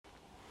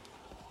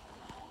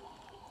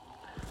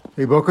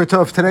Hey, Boker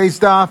Tov. Today's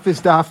daf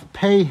is daf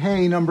Pei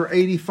Hey, number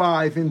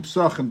 85 in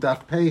Psachim,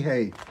 daf Pei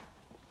Hey.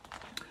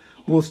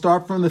 We'll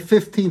start from the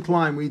 15th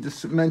line. We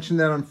just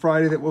mentioned that on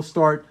Friday that we'll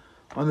start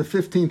on the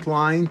 15th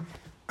line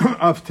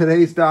of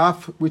today's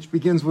daf, which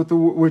begins with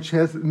which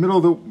has the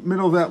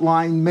middle of that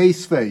line,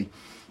 Meisvei.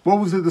 What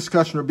was the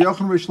discussion? Rabbi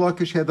Yochanan Rish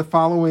Lakish had the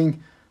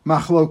following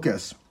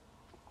machlokes.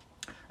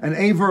 An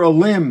aver a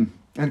limb,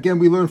 and again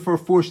we learned for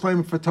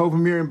Shleim for Tov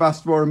Mir and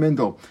Bastvar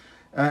Mindel.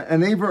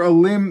 An aver a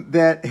limb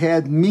that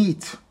had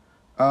meat,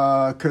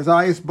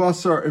 kazayas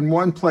basar in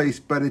one place,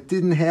 but it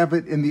didn't have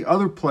it in the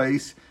other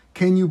place.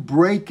 Can you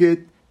break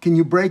it? Can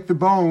you break the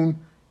bone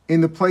in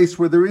the place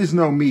where there is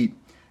no meat?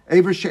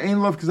 Aver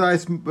she'ein love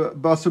kazayas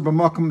basar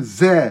b'makom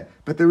zeh,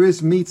 but there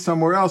is meat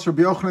somewhere else.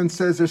 Rabbi Yochanan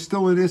says there's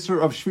still an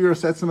isser of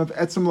shviras etzem of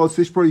etzem lo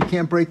sishbor. You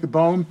can't break the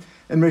bone,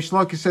 and Rish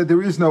Lakish said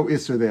there is no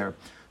isser there.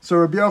 So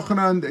Rabbi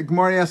Yochanan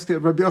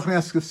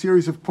asked a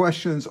series of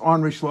questions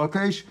on Rish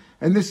Lakish,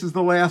 and this is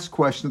the last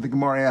question that the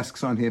Gemara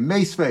asks on him.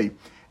 Meisvei,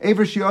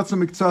 Aver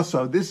Shiatza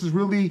Miktsasa. This is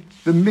really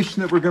the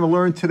mission that we're going to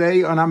learn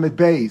today on Amid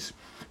Beis.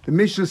 The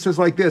mission says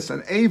like this: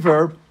 an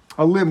Aver,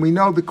 a limb. We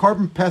know the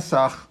Korban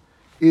Pesach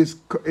is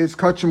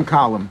Kachim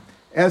Kalim.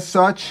 As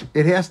such,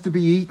 it has to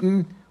be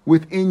eaten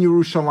within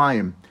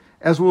Yerushalayim.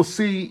 As we'll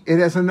see, it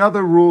has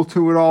another rule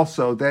to it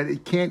also, that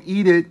it can't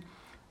eat it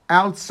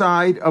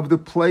outside of the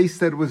place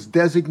that was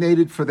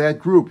designated for that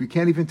group. You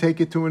can't even take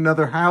it to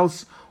another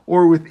house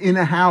or within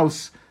a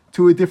house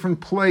to a different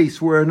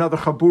place where another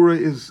chabura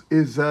is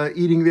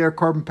eating their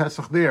Korban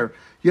Pesach there.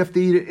 You have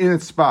to eat it in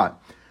its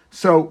spot.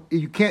 So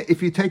you can't,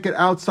 if you take it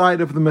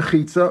outside of the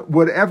mechitza,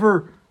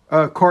 whatever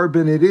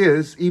korban it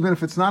is, even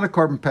if it's not a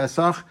Korban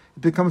Pesach,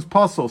 it becomes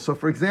puzzle. So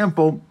for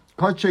example,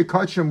 Kodshe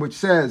Kodshim, which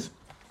says,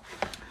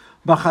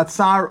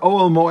 Bachatzar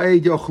Oel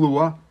Moed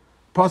Yochlua,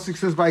 Pasuk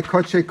says by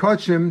Kodshe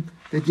Kodshim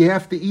that you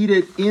have to eat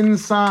it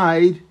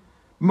inside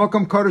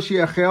Mokom Kodesh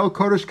Yachel,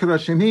 Kodesh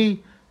Kodashim.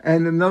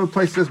 And another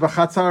place says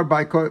Vachatzar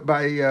by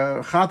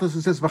Chatos,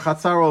 it says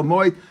Vachatzar al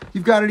Moed.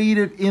 You've got to eat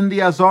it in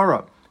the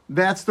Azara.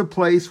 That's the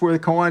place where the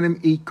Kohanim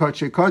eat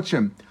Kodshe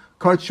Kodshim.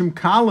 Kodshim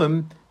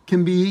Kalim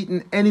can be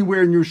eaten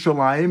anywhere in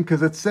Yerushalayim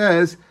because it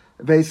says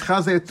Veis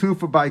Chazeh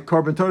Tufa by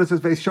Korban Torah. It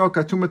says Veis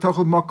Shoka Tuma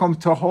Tochel Makom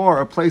Tahor,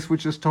 a place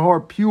which is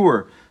Tahor,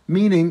 pure,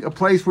 meaning a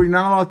place where you're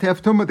not allowed to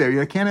have Tumah there.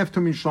 You can't have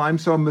Tumah in Yerushalayim.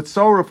 So a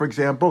Mitzorah, for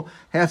example,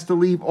 has to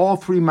leave all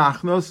three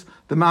Machnos,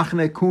 the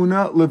Machne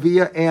Kuna,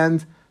 Levia,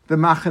 and the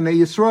Machane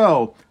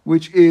Yisrael,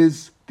 which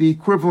is the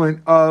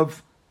equivalent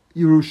of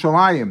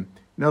Yerushalayim.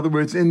 In other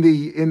words, in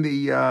the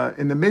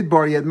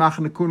Midbar, you had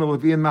Machane Kuna,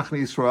 Levi, and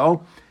Machane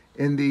Yisrael.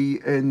 In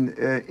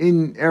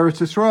Eretz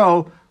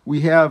Yisrael,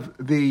 we have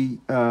the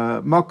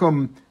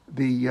Makom,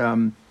 the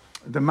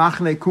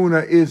Machane Kuna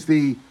is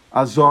the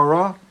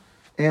Azara,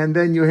 and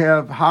then you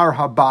have Har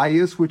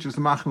Habayis, which is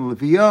the Machane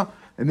Levia,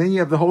 and then you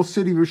have the whole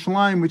city of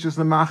Yerushalayim, which is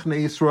the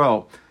Machane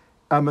Yisrael.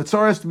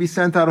 Matzor has to be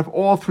sent out of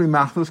all three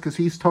machlos because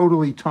he's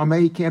totally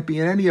tamei. He can't be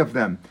in any of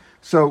them.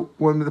 So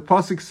when the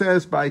pasuk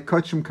says by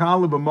kachim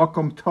kalib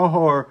makom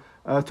tahor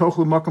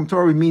tochlu makom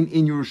tahor, we mean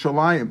in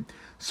Yerushalayim.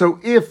 So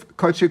if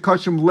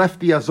kachim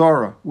left the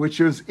Azara, which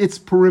is its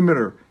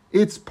perimeter,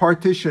 its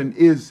partition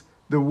is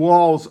the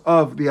walls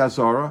of the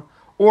Azara,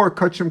 or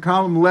kachim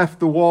kalim left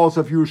the walls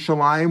of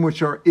Yerushalayim,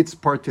 which are its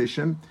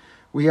partition,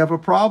 we have a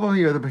problem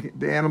here.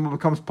 The animal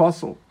becomes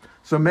puzzled.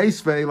 So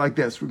meisvei like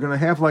this. We're going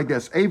to have like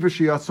this. Aver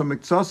sheyatsa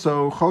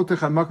mikzaso chotech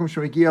makom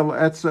shemagia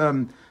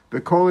le'etzem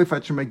bekolif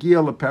at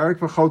shemagia le'perik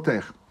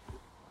v'chotech.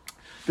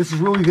 This is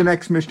really the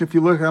next mission. If you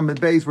look at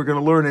Beis, we're going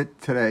to learn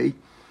it today.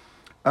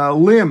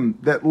 Limb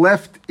that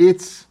left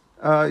its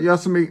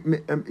yatsa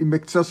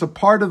mikzaso,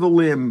 part of the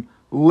limb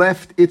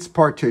left its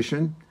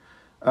partition,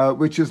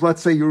 which is,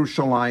 let's say,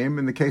 Yerushalayim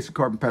in the case of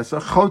Korban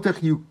Pesach.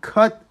 Chotech, you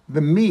cut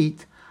the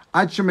meat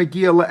at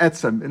shemagia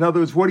le'etzem. In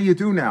other words, what do you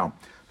do now?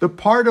 The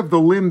part of the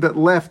limb that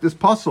left is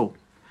puzzle,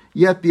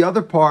 yet the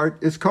other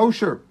part is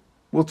kosher.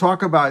 We'll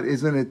talk about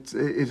is it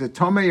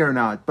tomei or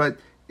not. But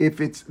if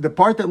it's the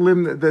part that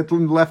limb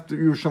left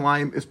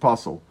Yerushalayim is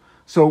puzzle.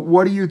 So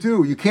what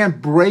do? You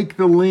can't break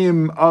the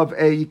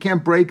you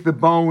can't break the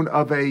bone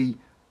of a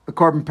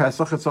Korban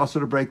Pesach. It's also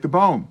to break the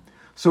bone.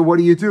 So what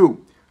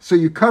do? So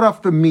you cut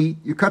off the meat.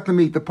 You cut the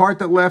meat. The part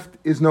that left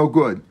is no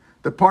good.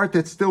 The part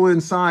that's still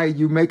inside,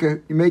 you make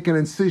an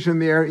incision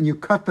there, and you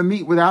cut the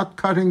meat without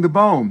cutting the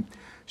bone.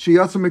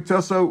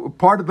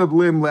 Part of the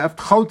limb left.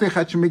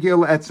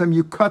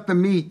 You cut the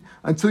meat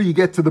until you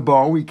get to the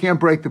bone. You can't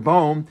break the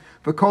bone.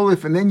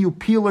 And then you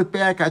peel it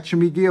back.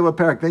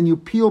 Then you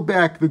peel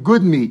back the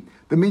good meat,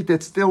 the meat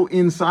that's still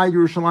inside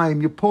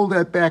Yerushalayim. You pull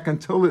that back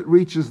until it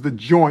reaches the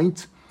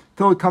joint,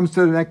 until it comes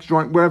to the next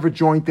joint, whatever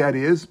joint that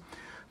is.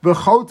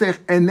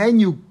 And then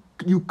you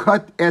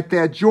cut at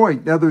that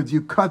joint. In other words,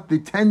 you cut the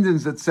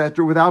tendons,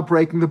 etc., without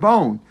breaking the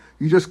bone.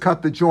 You just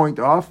cut the joint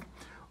off.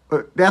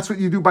 That's what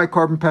you do by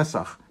Korban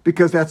Pesach,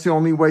 because that's the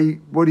only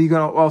way. What are you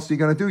else are you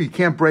going to do? You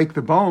can't break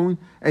the bone,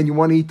 and you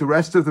want to eat the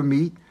rest of the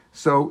meat.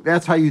 So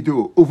that's how you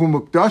do it. Uva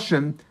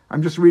mukdashin.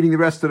 I'm just reading the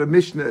rest of the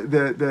Mishnah,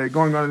 the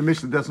going on in the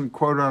Mishnah doesn't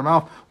quote it on my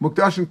mouth.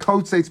 Mukdashin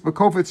code states,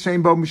 Bekofetz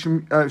Shembo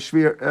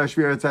Shvir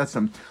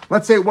Etzem.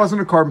 Let's say it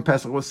wasn't a carbon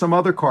pesach, it was some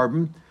other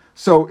carbon.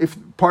 So if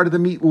part of the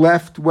meat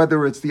left,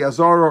 whether it's the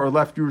Azara or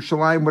left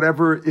Yerushalayim,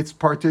 whatever its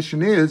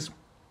partition is,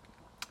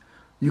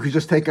 you could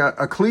just take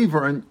a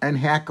cleaver and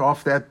hack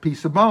off that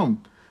piece of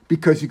bone,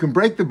 because you can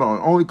break the bone.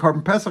 Only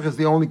carbon pesach is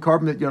the only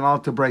carbon that you're not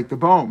allowed to break the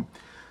bone.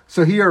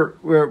 So here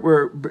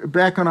we're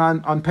back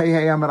on Pei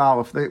Hey Amid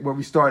Aleph, where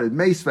we started.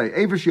 Meisvei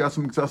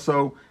Evershi.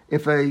 So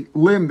if a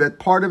limb that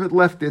part of it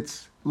left,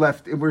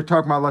 and we're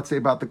talking about, let's say,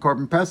 about the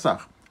carbon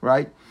pesach,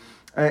 right?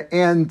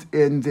 And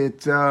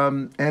it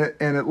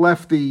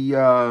left the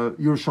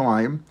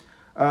Yerushalayim.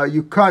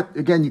 You cut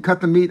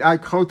the meat.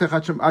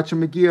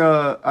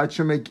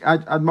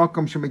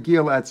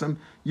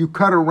 You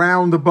cut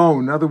around the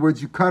bone. In other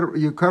words, you cut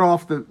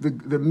off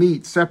the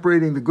meat,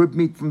 separating the good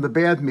meat from the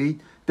bad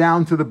meat,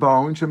 down to the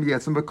bone,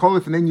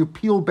 and then you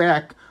peel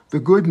back the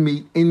good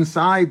meat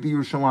inside the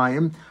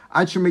Yerushalayim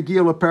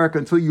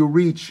until you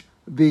reach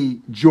the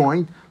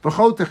joint,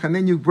 and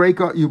then you break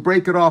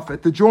it off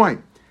at the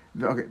joint.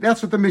 Okay,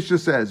 that's what the Mishnah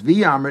says. But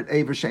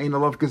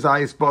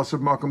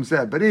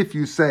if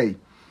you say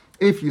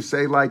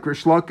like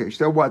Rish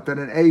Lakish, that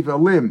an eva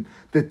limb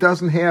that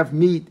doesn't have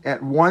meat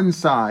at one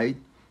side,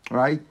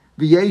 right?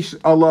 V'yesh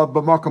Allah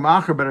b'makom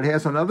acher, but it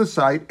has on the other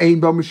side. Ein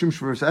bo mishum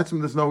shvur.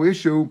 There's no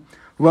issue.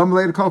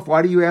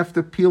 Why do you have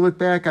to peel it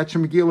back? Why do you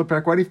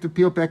have to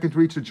peel it back and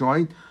reach the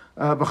joint?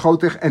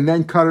 And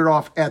then cut it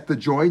off at the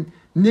joint.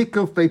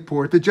 Nikkel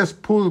fepor, to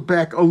just pull it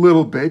back a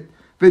little bit.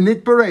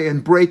 V'nitbare,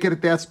 and break it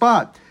at that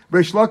spot.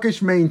 Rish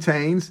Lakish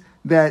maintains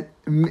that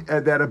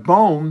a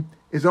bone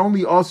is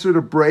only also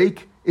to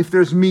break if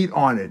there's meat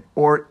on it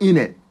or in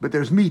it, but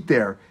there's meat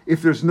there.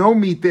 If there's no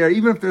meat there,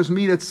 even if there's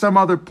meat at some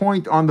other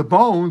point on the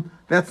bone,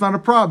 that's not a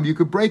problem. You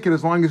could break it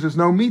as long as there's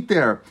no meat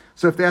there.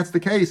 So if that's the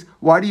case,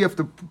 why do you have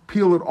to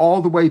peel it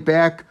all the way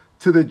back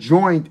to the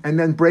joint and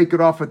then break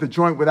it off at the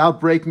joint without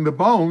breaking the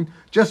bone?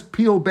 Just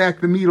peel back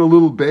the meat a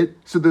little bit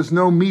so there's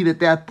no meat at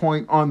that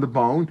point on the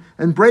bone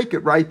and break it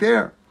right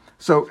there.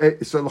 So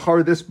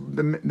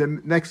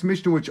the next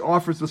Mishnah, which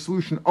offers the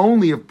solution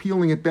only of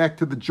peeling it back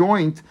to the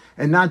joint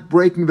and not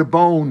breaking the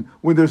bone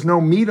when there's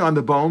no meat on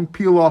the bone,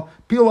 peel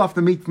off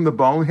the meat from the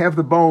bone, have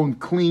the bone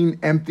clean,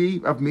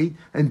 empty of meat,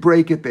 and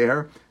break it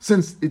there.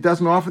 Since it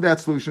doesn't offer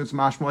that solution, it's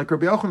mashma like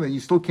Rabbi Yochanan. You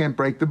still can't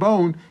break the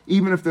bone,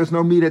 even if there's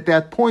no meat at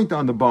that point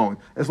on the bone,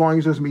 as long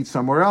as there's meat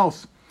somewhere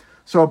else.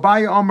 So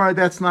Abaye Omar,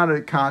 that's not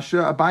a kasha.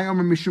 Abaye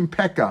Omar mishum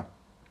pekah.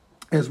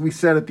 As we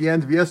said at the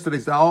end of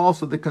yesterday's,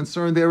 also the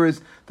concern there is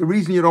the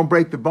reason you don't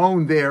break the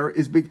bone there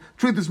is big.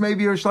 Truth is,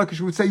 maybe Rish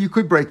Lakish would say you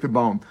could break the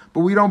bone,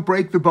 but we don't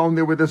break the bone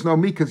there where there's no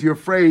meat because you're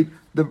afraid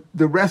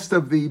the rest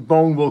of the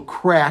bone will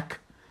crack.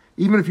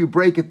 Even if you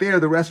break it there,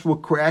 the rest will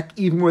crack,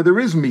 even where there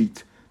is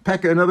meat.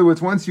 Pekah, in other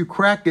words, once you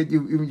crack it,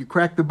 you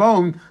crack the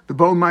bone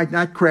might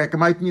not crack. It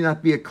might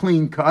not be a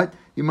clean cut.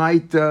 You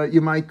might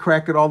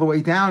crack it all the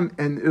way down,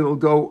 and it'll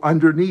go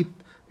underneath.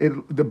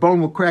 The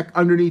bone will crack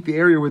underneath the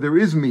area where there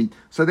is meat.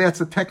 So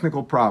that's a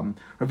technical problem.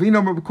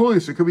 Ravina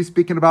Merbakulius, it could be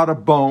speaking about a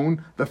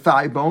bone, the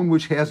thigh bone,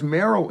 which has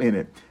marrow in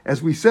it.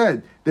 As we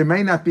said, there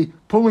may not be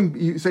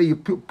you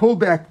pull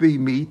back the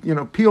meat,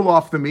 peel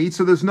off the meat,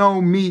 so there's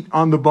no meat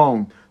on the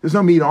bone. There's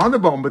no meat on the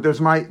bone, but there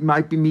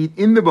might be meat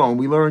in the bone.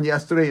 We learned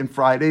yesterday and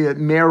Friday that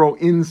marrow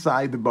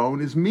inside the bone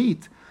is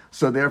meat.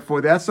 So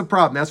therefore, that's the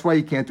problem. That's why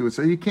you can't do it.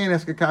 So you can't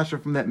ask a kasha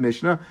from that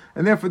Mishnah,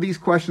 and therefore these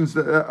questions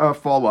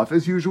fall off.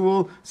 As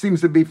usual,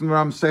 seems to be from the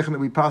Ram Sechem that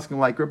we paskin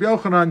like Rabbi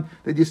Yochanan,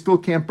 that you still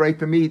can't break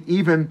the meat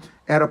even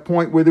at a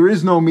point where there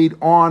is no meat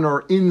on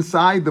or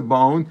inside the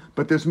bone,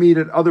 but there's meat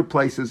at other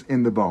places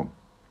in the bone.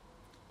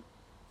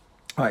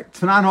 All right,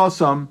 Tanan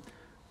Hosam,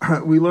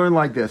 we learn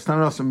like this.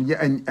 Tanan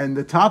Hosam, and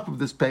the top of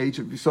this page,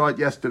 if you saw it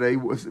yesterday,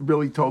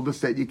 really told us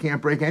that you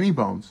can't break any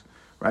bones.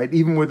 Right,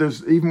 even where there's,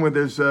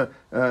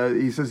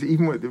 he says,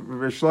 even with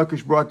Rish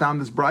Lakish brought down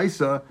this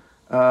brisa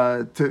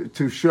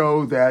to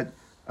show that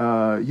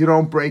you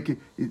don't break it.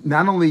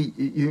 Not only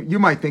you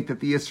might think that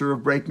the issur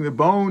of breaking the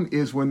bone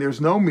is when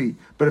there's no meat,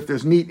 but if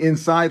there's meat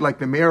inside, like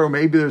the marrow,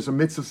 maybe there's a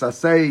mitzvah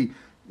saseh.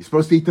 You're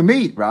supposed to eat the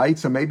meat, right?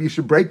 So maybe you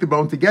should break the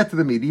bone to get to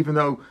the meat, even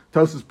though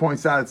Tosfos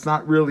points out it's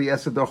not really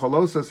Esed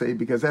Dochalos, say,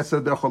 because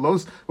Esed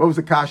Dochalos, what was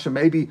the kasha?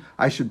 Maybe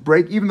I should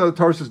break, even though the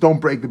Torah says don't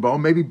break the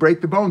bone, maybe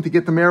break the bone to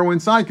get the marrow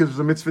inside, because there's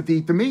a mitzvah to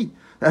eat the meat.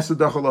 Esed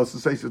Dochalos,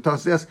 say, so Tosfos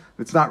says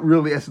it's not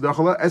really Esed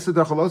Dochalos. Esed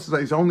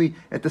Dochalos is only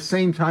at the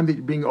same time that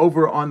you're being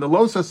over on the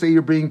Los Aseh,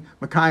 you're being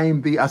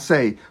Makayim the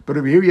Aseh. But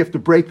over here you have to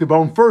break the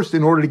bone first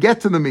in order to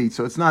get to the meat,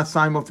 so it's not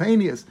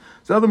simultaneous.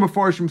 So other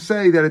Mefarshim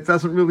say that it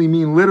doesn't really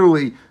mean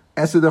literally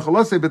Esed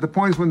Echolose, but the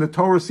point is when the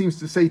Torah seems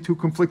to say two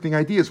conflicting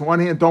ideas. On one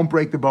hand, don't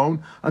break the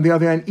bone. On the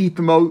other hand, eat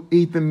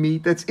the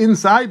meat that's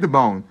inside the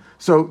bone.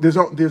 So there's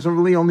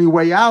really only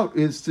way out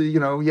is to, you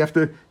have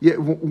to,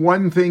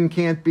 one thing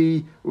can't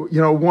be,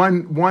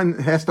 one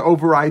has to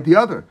override the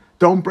other.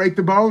 Don't break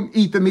the bone,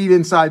 eat the meat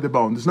inside the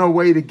bone. There's no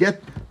way to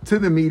get to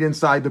the meat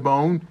inside the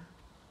bone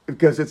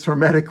because it's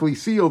hermetically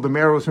sealed. The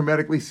marrow is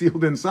hermetically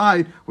sealed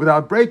inside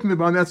without breaking the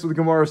bone. That's what the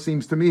Gemara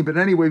seems to mean. But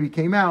anyway, we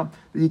came out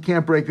that you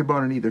can't break the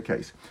bone in either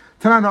case.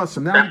 Tanan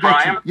Osam. Now we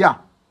get to, yeah.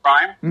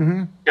 Brian?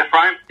 Mm-hmm. Yeah,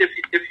 Brian, if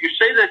you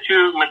say that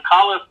you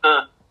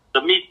mekalef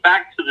the meat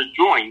back to the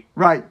joint,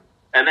 right,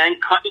 and then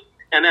cut it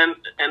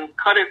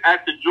cut it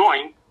at the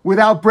joint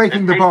without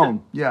breaking the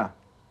bone, without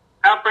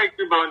breaking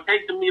the bone,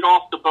 take the meat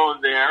off the bone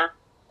there,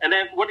 and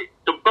then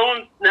the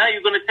bone? Now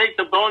you're going to take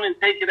the bone and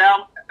take it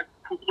out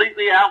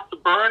completely out to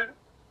burn.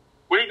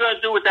 What are you going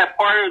to do with that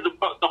part of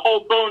the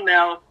whole bone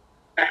now?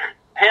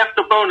 Half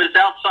the bone is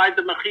outside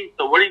the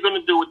mechitza. What are you going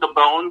to do with the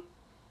bone?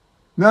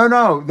 No.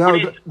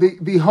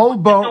 The whole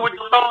bone.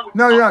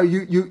 No.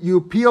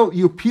 You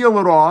peel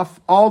it off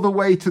all the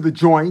way to the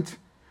joint.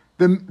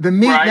 The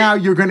meat now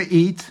you're going to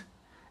eat,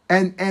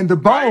 and the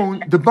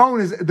bone the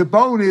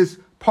bone is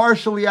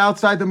partially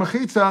outside the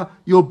mechitza.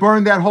 You'll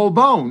burn that whole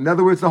bone. In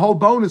other words, the whole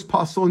bone is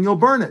puzzle, and you'll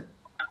burn it.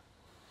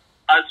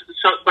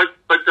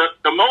 But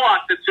the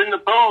moach that's in the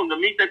bone, the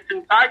meat that's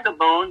inside the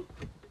bone,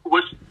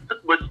 was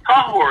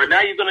tahor.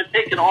 Now you're going to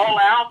take it all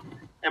out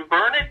and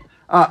burn it.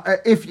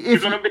 If you're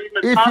going to be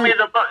the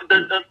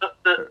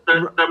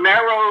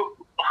marrow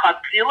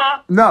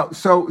hatila. No,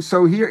 so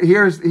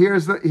here's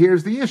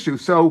the issue.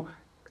 So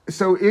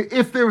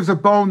if there was a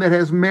bone that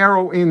has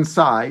marrow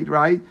inside,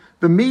 right,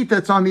 the meat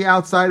that's on the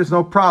outside is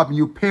no problem.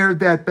 You pared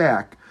that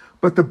back,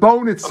 but the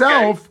bone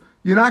itself,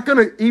 you're not going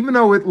to, even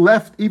though it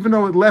left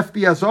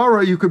the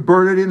azara, you could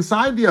burn it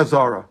inside the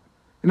azara.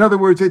 In other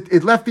words,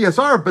 it left the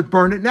azara, but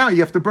burn it now.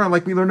 You have to burn,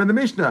 like we learned in the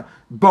Mishnah.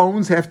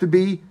 Bones have to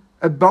be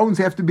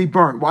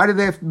burnt. Why do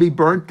they have to be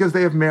burnt? Because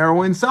they have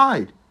marrow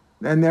inside,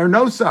 and they're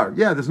nosar.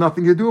 Yeah, there's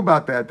nothing to do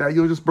about that. That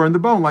you'll just burn the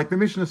bone, like the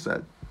Mishnah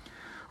said.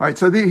 All right,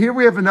 so here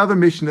we have another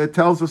Mishnah that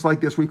tells us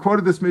like this. We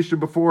quoted this Mishnah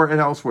before and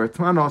elsewhere.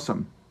 Tanan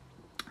Osam.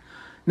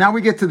 Now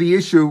we get to the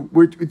issue,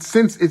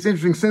 since it's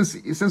interesting,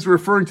 since we're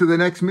referring to the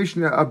next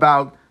Mishnah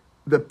about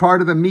the part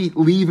of the meat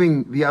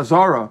leaving the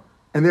azara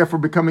and therefore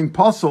becoming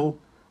puzzle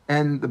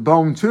and the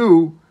bone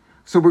too.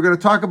 So we're going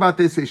to talk about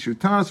this issue.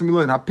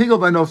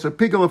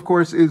 Pigel, of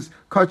course, is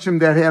kachim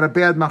that had a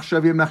bad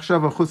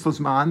machshava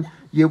chuslazman.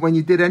 When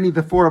you did any of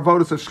the four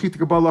avodas of shchita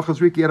kabbalah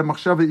chazriki, you had a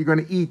machshava that you're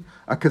going to eat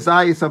a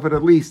kazayas of it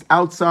at least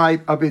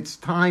outside of its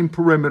time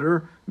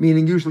perimeter,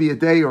 meaning usually a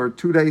day or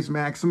 2 days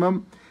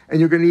maximum, and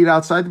you're going to eat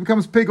outside, it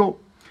becomes pigel.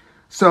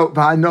 So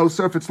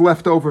v'hanoser, if it's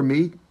leftover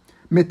meat,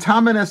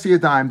 mitamen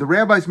esiyadayim. The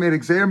rabbis made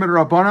exer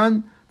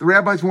midrabanan. The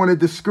rabbis want to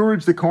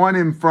discourage the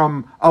Kohanim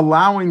from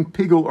allowing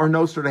pigel or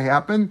noser to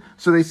happen.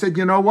 So they said,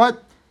 you know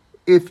what?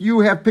 If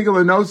you have pigel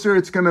or noser,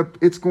 it's going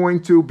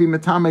to be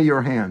metame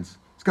your hands.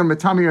 It's going to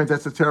metame your hands.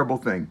 That's a terrible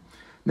thing.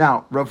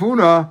 Now,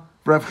 Ravuna,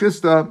 Rav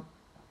Chisda,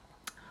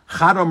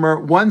 Chadomer,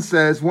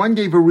 one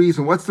gave a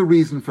reason. What's the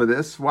reason for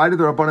this? Why did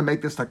the Rabbanan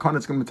make this takon?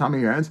 It's going to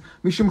metame your hands.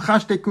 Mishum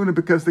chashtekuna,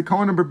 because the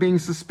Kohanim are being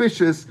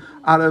suspicious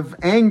out of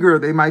anger.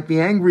 They might be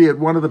angry at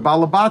one of the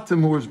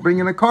balabatim who was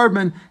bringing a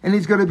carbon, and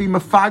he's going to be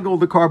mafagel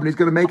the carbon. He's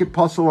going to make it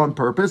puzzle on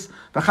purpose.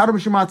 And since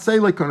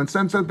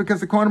because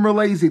the Kohanim are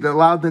lazy, they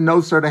allowed the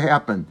nosar to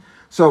happen.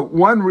 So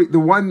the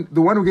one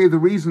who gave the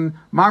reason,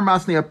 Mar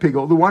Masnei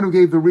Pigel, the one who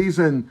gave the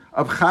reason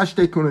of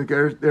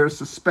chashtekuna, they're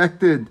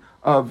suspected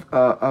of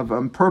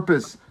on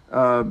purpose.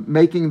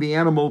 Making the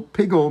animal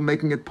pigel,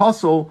 making it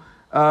puzzle,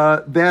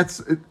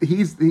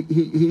 he's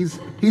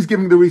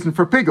giving the reason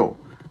for pigel.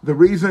 The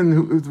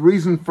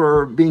reason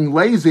for being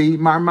lazy,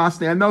 Mar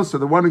Masnei Anosa,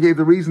 the one who gave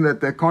the reason that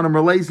the Kohanim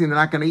are lazy and they're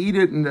not going to eat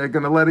it and they're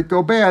going to let it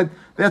go bad,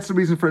 that's the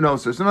reason for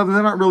Nosa. So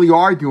they're not really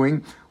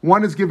arguing. The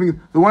one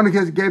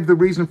who gave the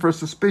reason for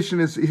suspicion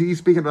he's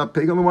speaking about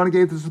pigel. The one who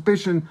gave the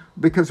suspicion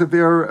because of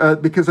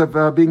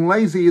being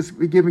lazy is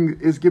giving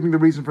the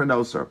reason for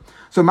Nosa.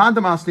 So Manda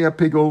Masnei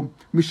Pigel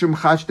Mishum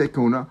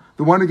Chashtekuna.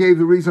 The one who gave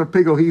the reason of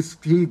pigel, he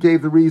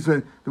gave the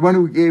reason. The one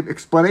who gave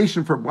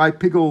explanation for why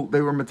pigel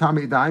they were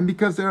matami daim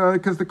because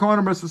the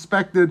Kohanim are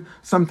suspected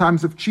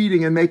sometimes of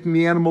cheating and making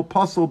the animal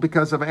puzzle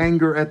because of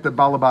anger at the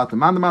balabatim.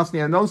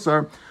 Mandamasni and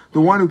nosar,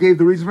 the one who gave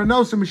the reason for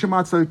nosar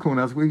mishamat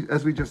kuna,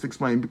 as we just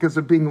explained, because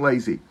of being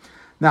lazy.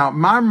 Now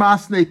mar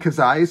masne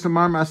kazayis and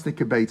mar masne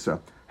kibetza.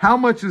 How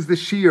much is the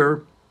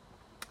shear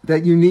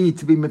that you need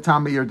to be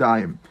matami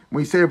yadayim?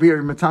 When we say over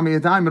here matami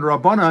yadayim and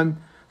rabbanan,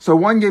 so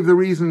one gave the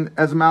reason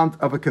as amount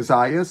of a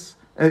kazayis.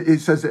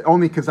 It says that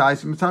only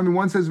kazayis.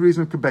 One says the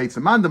reason of kibetza.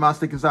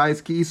 Mandamaste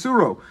kazayis ki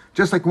isuro.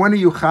 Just like when are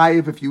you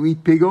chayiv if you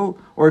eat pigel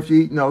or if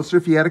you eat noser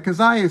if you had a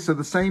kazayis. So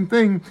the same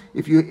thing.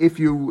 If you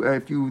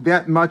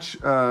that much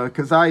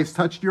kazayis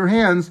touched your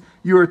hands,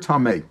 you're a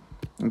tameh.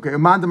 Okay.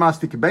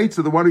 Mandamaste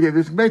kibetza. The one who gave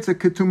this kibetza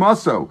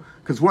ketumaso.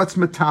 Because what's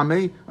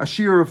matame? A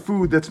shear of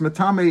food that's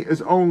matame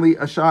is only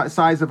a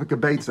size of a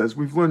kibetza. As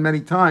we've learned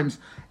many times,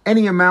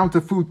 any amount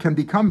of food can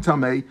become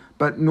tameh,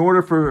 but in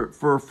order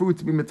for food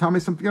to be matame,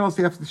 something else,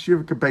 you have to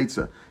shear a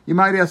kibetza. You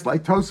might ask,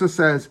 like Tosa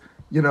says,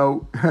 they're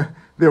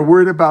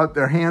worried about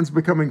their hands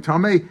becoming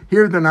tameh.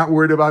 Here they're not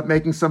worried about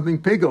making something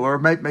pigel or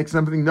make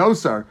something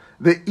nosar.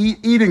 The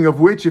eating of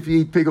which, if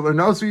you eat pigel or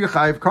nosar, you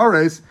chayiv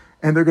kares,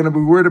 and they're going to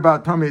be worried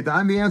about tameh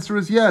daim. The answer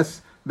is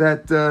yes.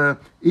 that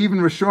even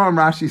Rishon,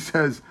 Rashi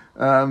says,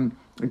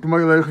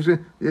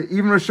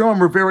 even Rishon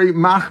were very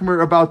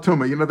machmer about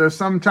tumah. There's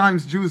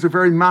sometimes Jews are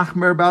very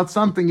machmer about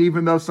something,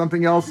 even though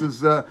something else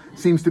is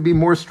seems to be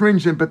more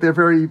stringent, but they're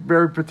very,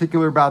 very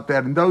particular about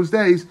that. In those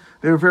days,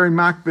 they were very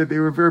machmer. They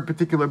were very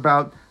particular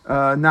about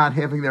not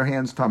having their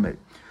hands tummy.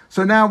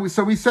 So now, we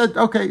said,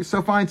 okay,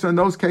 so fine. So in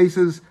those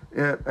cases,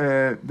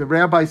 the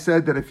rabbi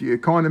said that if you're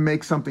going to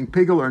make something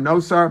pigel or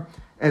nosar,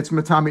 it's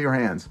matami your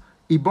hands.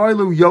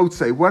 Iboilu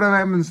yotze. What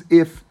happens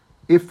if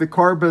the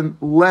carbon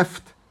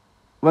left,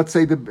 let's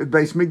say the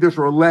Beis Mikdash,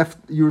 or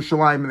left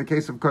Yerushalayim in the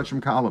case of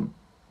Kachim Kalim?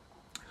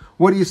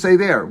 What do you say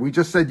there? We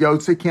just said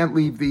yotze can't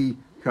leave the.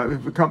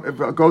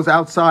 If it goes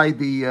outside,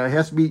 the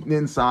has to be eaten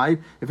inside.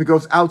 If it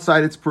goes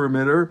outside its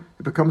perimeter,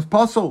 it becomes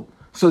puzzle.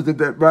 So did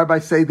the rabbi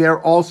say there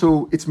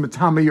also it's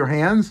matama your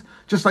hands?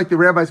 Just like the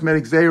rabbis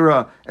made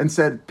Xera and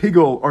said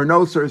pigel or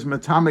noser is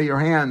matama your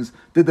hands,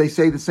 did they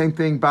say the same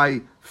thing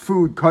by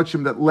food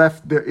kachim that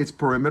left its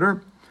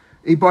perimeter?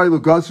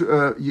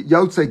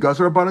 Yotze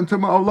gazer abanan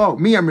tuma olo.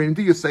 Me amrin,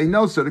 do you say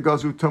noser the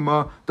gazer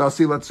tuma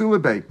dasi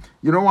latzulebe?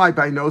 You know why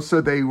by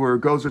noser they were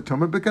gozer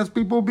tuma? Because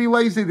people will be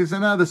lazy. They say,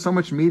 no, there's so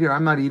much meat here,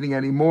 I'm not eating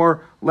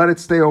anymore. Let it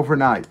stay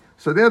overnight.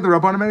 So there, the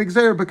Rabbanim made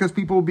Xer because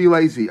people will be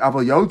lazy.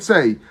 Aval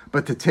Yotze,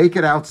 but to take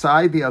it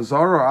outside the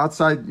Azara or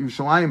outside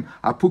Yerushalayim,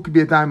 Apuk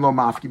b'yadayim lo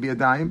mafki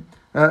b'yadayim,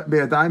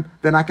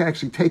 they're not going to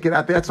actually take it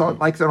out. That's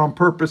like that on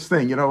purpose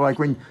thing, like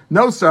when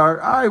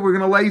Nosar, all right, we're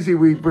going to lazy,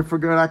 we're not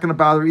going to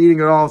bother eating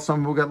it all.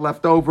 Some will get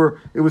left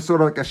over. It was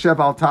sort of like a shev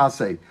al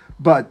taseh.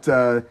 But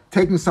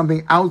taking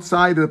something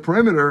outside of the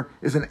perimeter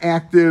is an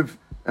active,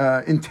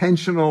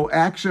 intentional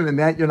action, and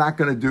that you're not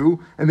going to do,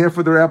 and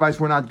therefore the rabbis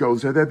were not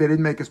gozer. They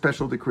didn't make a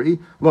special decree.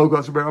 Lo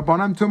gozer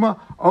b'rabbanan tuma.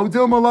 Oh,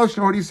 dilma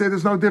loshna. What do you say?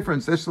 There's no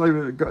difference. That's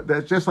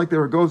just like they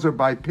were gozer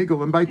by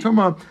pigel and by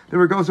tuma, they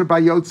were gozer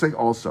by yotze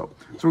also.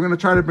 So we're going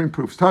to try to bring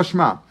proofs.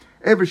 Tashma.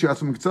 Ever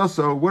shiatzim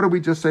k'tzaso. What did we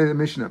just say in the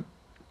Mishnah?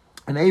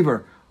 An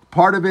aver,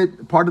 part of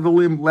the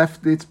limb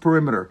left its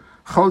perimeter.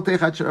 You cut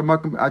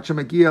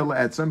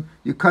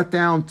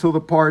down till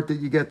the part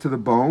that you get to the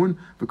bone.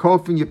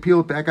 You peel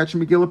it back until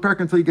you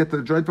get to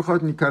the joint,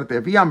 and you cut it there.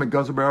 If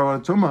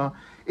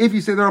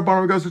you say the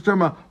Rabbanan goes to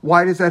Tuma,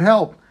 why does that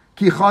help?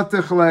 What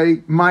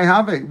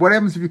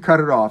happens if you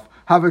cut it off?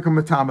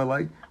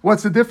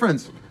 What's the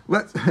difference?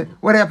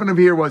 What happened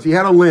over here was he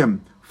had a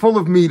limb full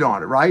of meat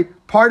on it, right?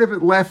 Part of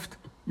it left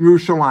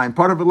Yerushalayim.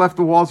 Part of it left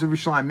the walls of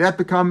Yerushalayim.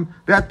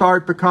 That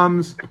part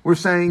becomes, we're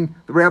saying,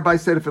 the rabbi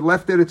said if it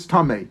left it, it's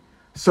tameh.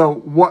 So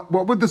what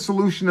would the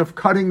solution of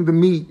cutting the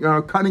meat,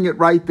 cutting it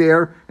right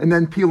there and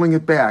then peeling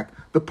it back?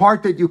 The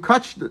part that you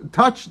touch,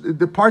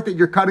 the part that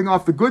you're cutting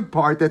off, the good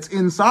part that's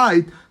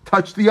inside,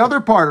 touch the other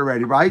part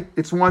already, right?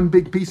 It's one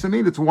big piece of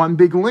meat. It's one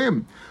big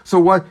limb. So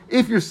what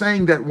if you're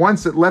saying that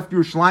once it left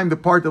Yerushalayim, the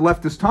part that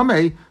left is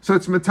tameh, so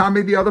it's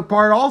matame the other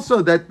part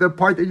also, that the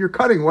part that you're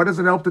cutting. What does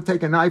it help to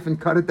take a knife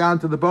and cut it down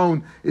to the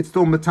bone? It's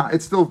still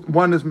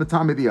one is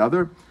matame the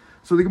other.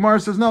 So the Gemara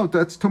says, no,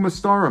 that's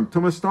tumastarim.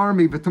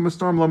 Tumastarmi, but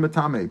tumastarim lo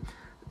matame.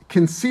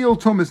 Concealed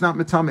tum is not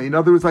matame. In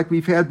other words, like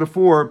we've had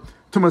before,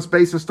 tumas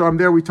basis storm.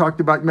 There we talked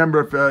about,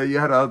 remember, if you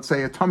had, let's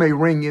say, a tame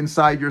ring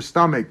inside your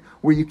stomach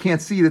where you can't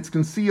see it, it's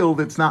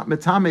concealed, it's not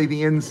matame,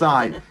 the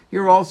inside.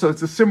 Here also,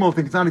 it's a similar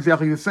thing. It's not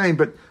exactly the same,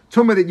 but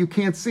tumah that you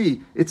can't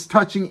see, it's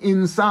touching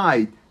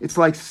inside. It's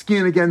like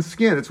skin against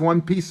skin. It's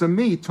one piece of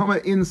meat.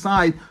 Tumah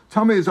inside.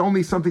 Tumah is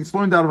only something that's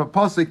learned out of a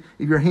pasuk.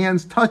 If your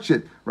hands touch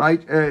it,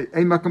 right?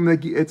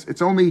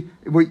 It's only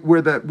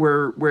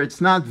where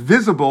it's not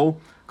visible.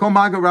 Kol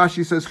Maga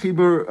Rashi says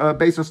Chibur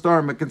Beis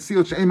Astar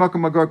concealed she'ein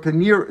makom magar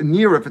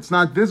near if it's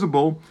not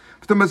visible.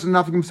 Tumah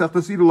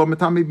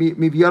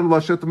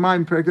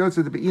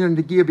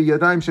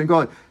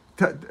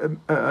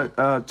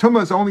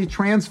is only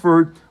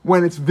transferred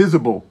when it's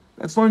visible.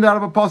 That's learned out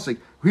of a pasuk.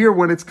 Here,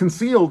 when it's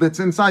concealed, it's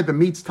inside. The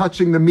meat's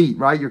touching the meat,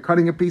 right? You're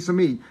cutting a piece of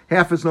meat.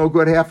 Half is no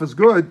good, half is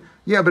good.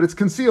 Yeah, but it's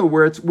concealed.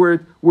 Where it's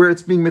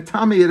being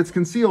metame, it's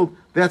concealed.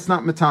 That's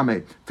not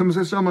metame.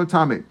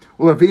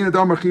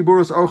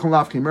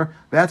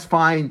 That's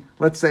fine.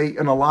 Let's say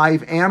an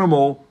alive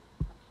animal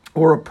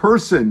or a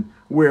person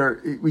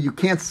where you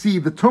can't see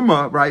the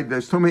tumah, right?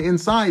 There's tumah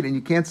inside, and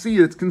you can't see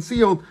it. It's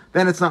concealed.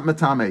 Then it's not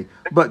metame.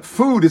 But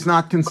food is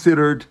not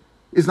considered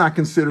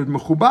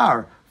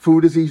mechubar.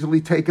 Food is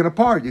easily taken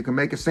apart. You can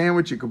make a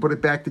sandwich. You can put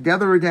it back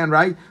together again,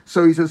 right?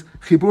 So he says,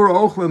 Chibur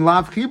ochlin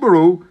lav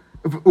chibaru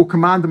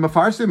u'kamanda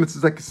mafarsim.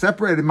 It's like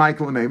separated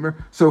Michael and Amer.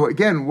 So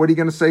again, what are you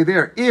going to say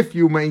there? If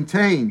you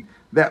maintain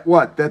that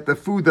the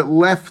food that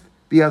left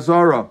the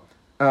Azara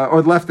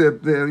or left the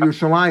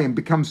Yerushalayim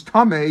becomes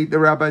tameh, the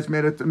rabbis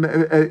made it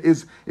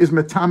is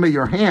metame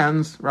your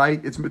hands, right?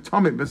 It's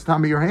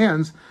metame your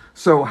hands.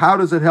 So how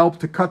does it help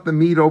to cut the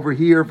meat over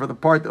here for the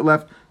part that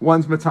left?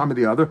 One's matama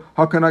the other.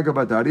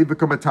 Hakanagabadari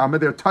become matama.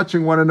 They're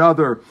touching one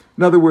another.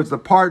 In other words, the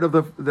part of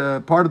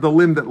the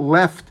limb that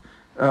left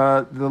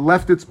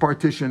its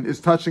partition is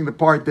touching the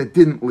part that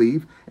didn't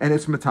leave, and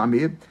it's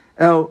matami.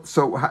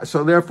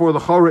 So therefore the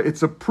chora,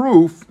 it's a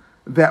proof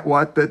that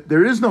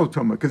there is no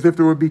tumah, because if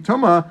there would be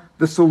tumah,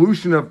 the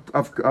solution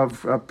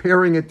of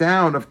paring it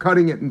down, of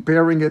cutting it and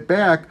paring it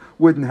back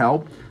wouldn't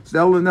help.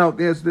 So no,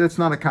 that's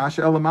not a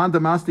kasha. Elamanda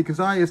masti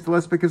kazayas, the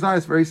less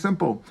kazayas. Very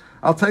simple.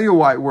 I'll tell you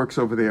why it works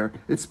over there.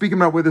 It's speaking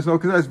about where there's no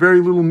kazayas,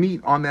 very little meat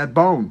on that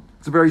bone.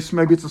 It's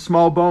a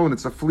small bone.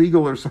 It's a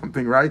flegel or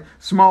something, right?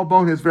 Small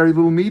bone has very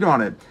little meat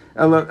on it.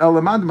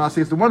 Elamanda masti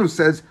is the one who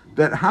says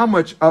that how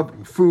much of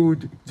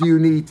food do you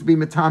need to be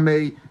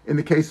metame? In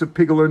the case of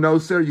pigel or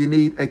noser, you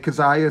need a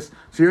kazayas.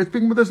 So here it's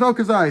speaking, but there's no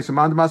kazayas.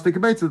 Amanda mastik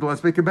kabetza, the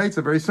less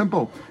kabetza. Very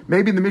simple.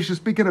 Maybe the Mishnah is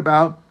speaking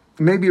about,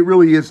 maybe it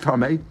really is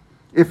tameh.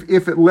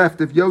 If it left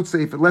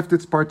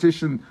its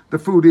partition, the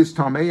food is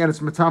tameh and it's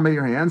matame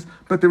your hands.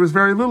 But there was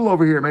very little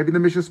over here. Maybe the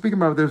Mishnah is speaking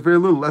about there's very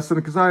little, less than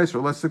a kazayas or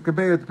less than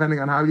kabetza, depending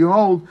on how you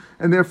hold,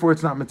 and therefore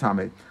it's not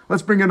matame.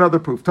 Let's bring another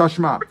proof.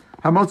 Tashma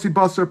hamotzi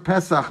basar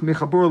pesach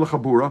michabura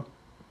lechabura.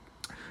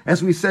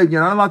 As we said,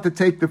 you're not allowed to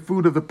take the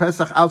food of the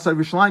Pesach outside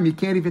Yerushalayim. You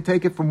can't even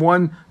take it from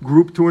one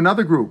group to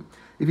another group.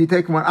 If you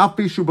take one, Al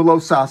Pishu below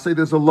Sase,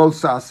 there's a low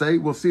Sase.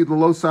 We'll see the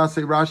low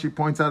Sase, Rashi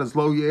points out as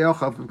low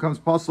Yeocha. If it becomes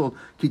possible,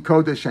 Ki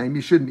Kodeshem,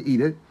 you shouldn't eat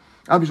it.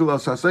 Al Pishu below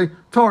Sase,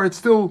 Tor, it's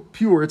still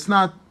pure. It's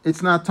not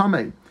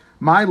Tameh.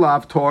 My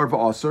love, Tor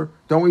v'Aser.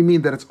 Don't we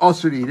mean that it's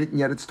Aser to eat it, and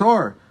yet it's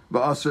Tor?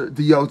 Taking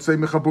the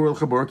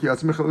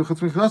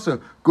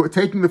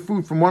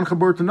food from one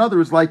chabur to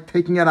another is like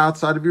taking it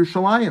outside of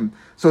Yerushalayim.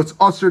 So it's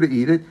usher to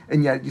eat it,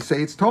 and yet you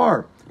say it's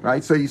tar,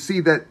 right? So you see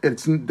that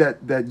it's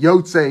that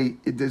yotzei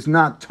it is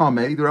not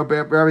tameh. The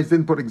rabbis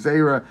didn't put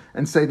exera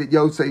and say that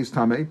yotzei is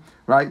tameh,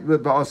 right? The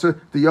yotzei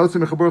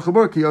mechabur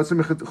chabur ki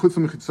yotzei mechutz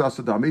mechitzas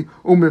adami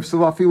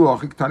umivsala filu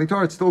achik tani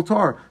tar. It's still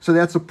tar. So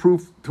that's a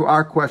proof to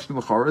our question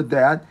l'chara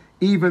that.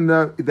 Even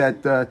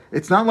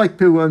it's not like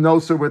Pila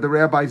Nosa where the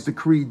rabbis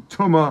decreed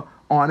Tumah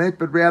on it,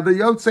 but rather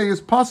Yotzei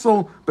is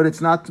puzzle, but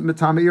it's not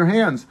Matame your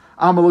hands.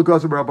 Amalu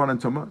goes Rabban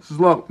and Tumah. This is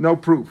low, no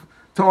proof.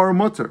 Torah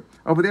Mutter.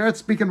 Over there it's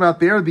speaking about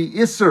the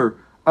Isser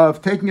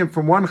of taking it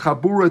from one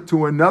Chabura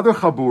to another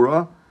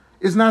Chabura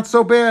is not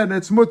so bad, and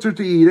it's Mutter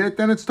to eat it,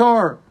 then it's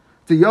Tar.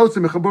 But because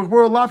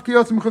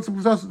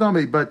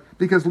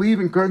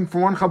going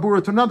from one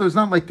Chabura to another is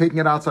not like taking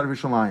it outside of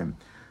Yerushalayim.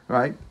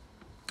 Right?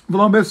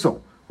 V'lo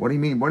mifsal. What do you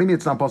mean? What do you mean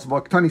it's not possible?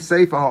 If you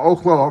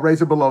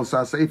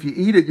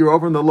eat it, you're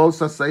over in the low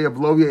saseh of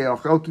lo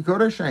ye'achel ki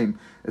kodeshem.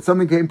 It's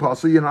something came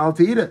possible, you're not allowed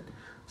to eat it.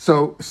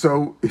 So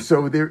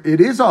there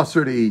it is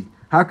asur to eat.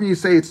 How can you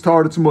say it's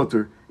tar, it's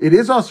mutter? It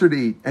is asur to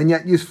eat, and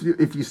yet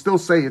if you still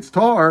say it's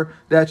tar,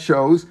 that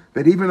shows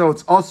that even though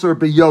it's asur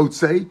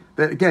beyotzei,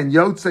 that again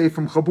yotzei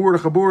from chabur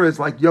to chabur is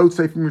like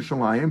yotzei from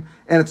Yerushalayim,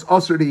 and it's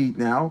asur to eat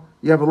now.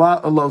 You have a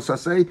low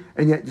saseh,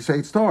 and yet you say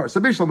it's tar. So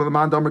Bishlam the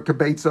Mandamer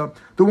kabetza,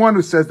 the one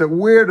who says that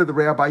where did the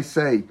rabbi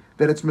say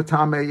that it's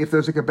matame if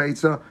there's a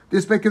kabetza?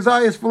 This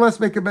bekazayis for less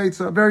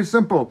bekabetza. Very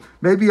simple.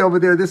 Maybe over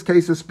there this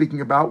case is speaking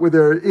about where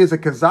there is a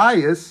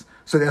kazayis.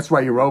 So that's why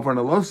you're over on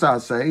a low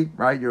saseh,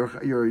 right?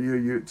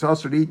 It's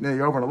also eating.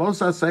 You're over on a low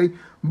saseh,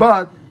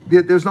 but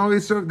there's no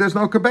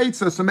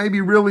kabetza. So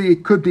maybe really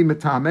it could be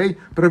matame,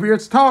 but over here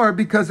it's tar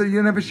because you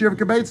didn't have a share of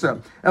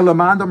kabetza.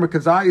 Elamandam or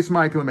kazayis,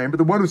 Michael, remember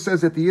the one who says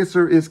that the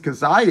isser is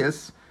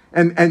kazayis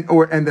and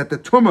that the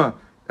tumah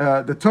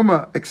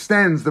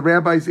extends, the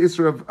rabbi's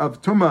isser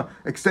of tumah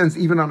extends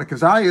even on a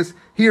kazayis.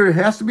 Here it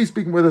has to be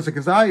speaking with us a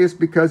kazayis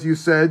because you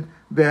said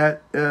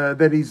that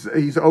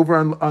he's over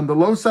on the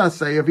low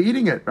saseh of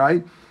eating it,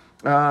 right?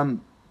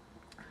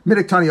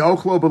 Midiktani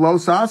ochlo below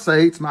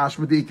saseh, it's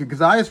mashmadi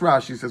kazayis.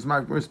 Rashi says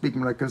we're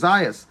speaking about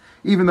kazayis.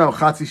 Even though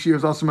chatzi shir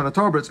is also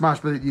manatober, it's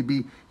mashmadi you'd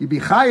be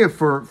chayev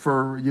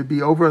for you'd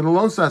be over in the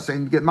low saseh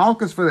and you get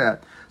malchus for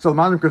that. So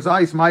manam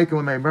kazayis,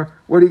 Michael Memer,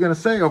 what are you going to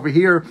say over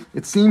here?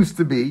 It seems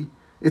to be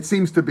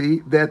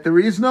that there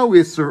is no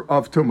isser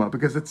of tumah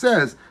because it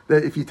says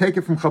that if you take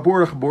it from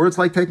chabur to chabur, it's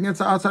like taking it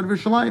outside of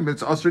Yerushalayim.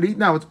 It's usher to eat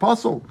now. It's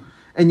puzzle,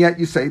 and yet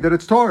you say that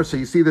it's Torah. So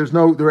you see,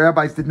 the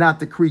rabbis did not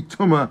decree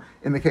tumah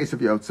in the case of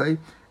yotzei.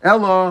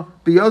 Ella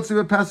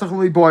biyotzei b'pesach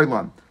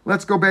liboilan.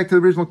 Let's go back to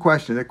the original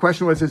question. The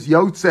question was: is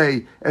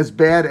yotzei as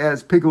bad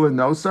as pigul and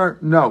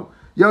nosar? No.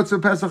 Yotzei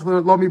b'pesach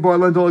lo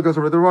miboilan dola goes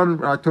over the run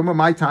tumah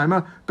my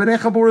timer. B'nei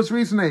chabur is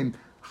reasoning.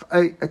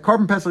 A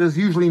carbon pesach is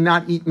usually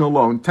not eaten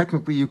alone.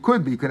 Technically, you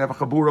could be. You could have a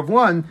chabur of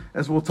one,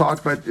 as we'll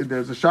talk, but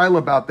there's a shaila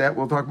about that.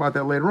 We'll talk about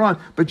that later on.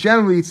 But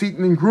generally, it's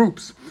eaten in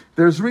groups.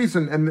 There's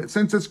reason, and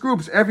since it's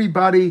groups,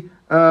 everybody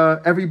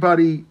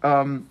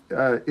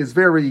is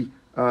very,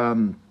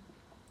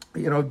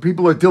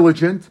 people are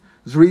diligent.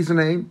 There's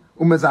reasoning.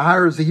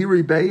 Umezahar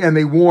zahiri bay, and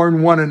they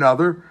warn one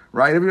another.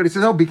 Right? Everybody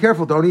says, "Oh, be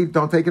careful! Don't eat!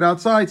 Don't take it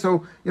outside."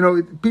 So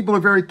people are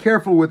very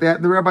careful with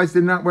that. The rabbis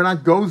were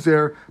not goes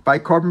there by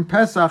carbon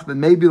pesach. Then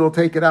maybe they'll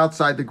take it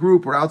outside the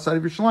group or outside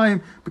of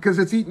Yerushalayim because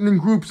it's eaten in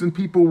groups, and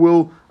people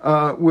will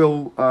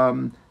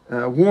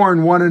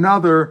warn one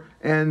another,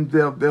 and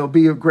there'll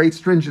be a great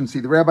stringency.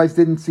 The rabbis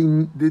didn't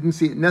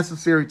see it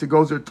necessary to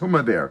gozer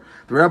tumah there.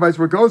 The rabbis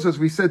were gozers.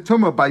 We said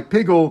tumah by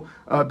pigul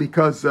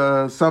because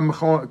some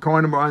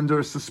kohanim are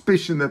under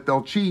suspicion that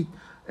they'll cheat.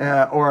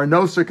 or a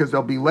noser because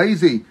they'll be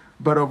lazy.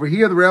 But over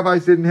here, the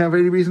rabbis didn't have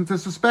any reason to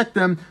suspect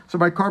them. So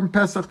by Korban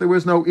Pesach, there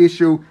was no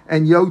issue.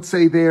 And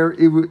Yotzei there,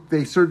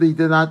 they certainly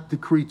did not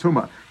decree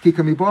Tumah.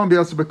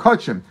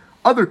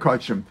 Other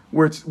kachim,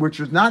 which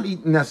is not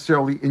eaten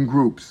necessarily in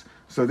groups.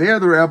 So there,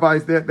 the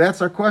rabbis,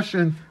 that's our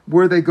question,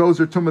 were they goes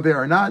or Tumah there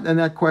or not? And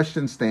that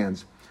question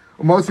stands.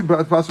 How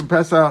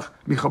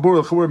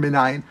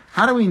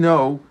do we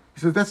know? He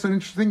says, that's an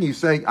interesting thing. You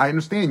say, I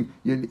understand.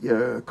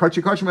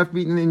 Kachim have to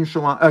be eaten in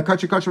Yerushalayim.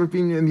 Kachim have to be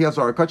eaten in the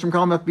Azara. Kachim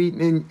kalam have to be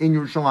eaten in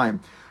Yerushalayim.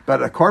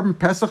 But a Korban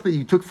Pesach that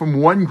you took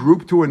from one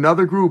group to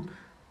another group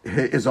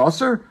is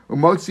Aser?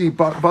 Umotzi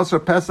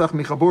basar Pesach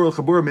michabur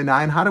el-chabur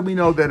minayin. How do we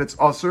know that it's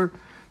Aser?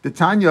 The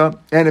Tanya,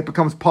 and it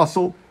becomes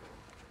puzzle.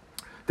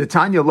 The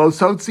Tanya, lo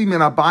sotzi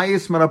min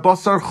abayis min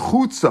abasar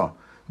chutza.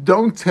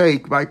 Don't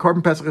take, by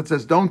Korban Pesach it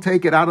says, don't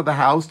take it out of the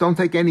house. Don't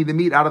take any of the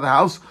meat out of the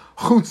house.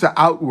 Chutza,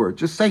 outward.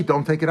 Just say,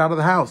 don't take it out of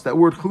the house. That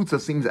word chutza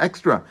seems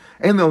extra.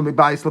 And they'll be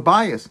bias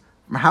labayas.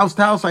 From house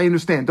to house, I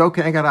understand. Don't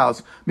take it out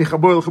of the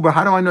house.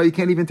 How do I know you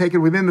can't even take it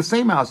within the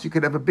same house? You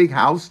could have a big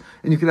house,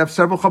 and you could have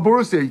several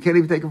chaburas there. You can't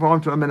even take it from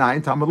home to a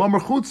menayin.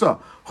 Tamalomer chutza.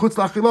 Chutz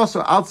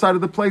lachilosa, outside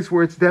of the place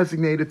where it's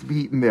designated to be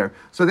eaten there.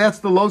 So that's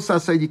the losa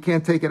said you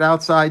can't take it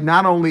outside,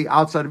 not only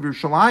outside of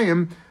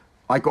Yerushalayim,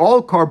 like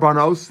all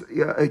karbanos,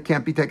 it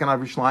can't be taken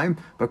out of Yerushalayim,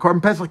 but Korban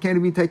Pesach can't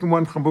even be taken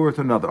one chabur to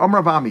another.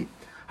 Amar Avami,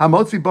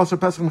 hamotzi basar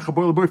Pesach and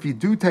chabur lebur. If you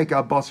do take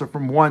out basar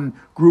from one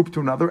group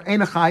to another, ein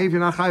chayiv, you're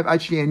not chayiv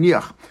ad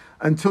she'eniach,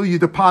 until you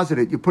deposit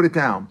it, you put it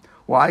down.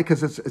 Why?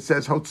 Because it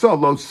says hotzah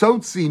lo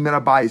sotzi min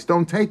abayis.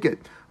 Don't take it.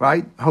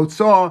 Right?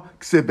 Hotzah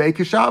ksibei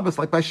keshabbos,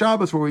 like by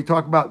Shabbos, where we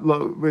talk about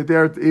we're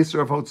there at the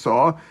Isra of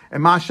Hotzah,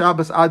 and ma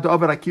Shabbos ad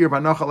davar akir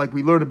v'anocha, like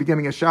we learned at the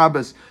beginning of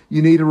Shabbos,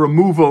 you need a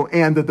removal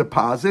and a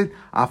deposit.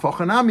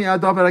 Afochanami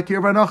ad davar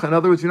akir v'anocha. In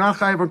other words, you're not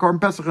chayav on Korban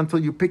Pesach until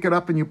you pick it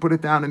up and you put it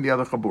down in the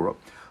other chabura.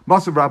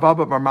 Masav Rav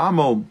Abba bar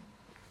Mamol,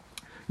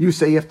 you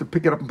say you have to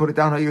pick it up and put it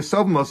down.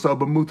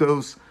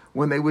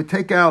 When they would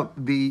take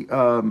out the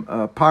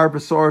par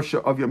v'sor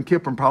of Yom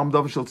Kippur and Palam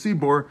Davar Shel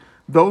Tzibur,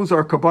 those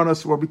are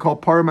karbanos, what we call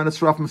parim and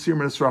esrafim, masir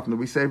and esrafim, that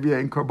we say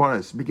in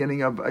karbanos,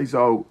 beginning of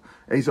Ezo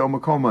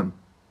Makoman.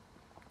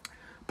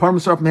 Parim and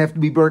esrafim have to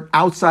be burnt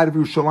outside of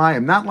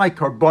Yerushalayim, not like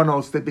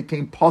karbanos that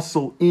became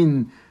puzzle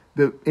in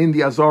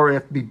the Azara,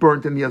 have to be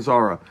burnt in the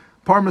Azara.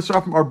 Parim and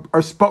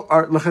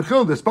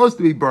esrafim they're supposed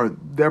to be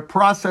burnt. Their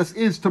process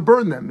is to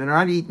burn them. They're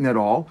not eaten at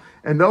all.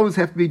 And those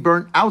have to be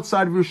burnt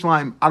outside of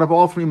Yerushalayim, out of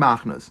all three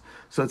machnas.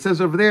 So it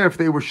says over there, if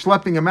they were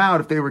schlepping them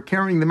out, if they were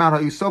carrying them out,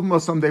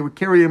 they would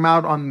carry them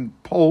out on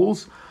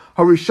poles.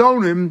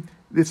 Harishonim,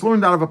 it's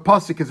learned out of a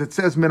pasuk because it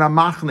says min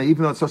machna,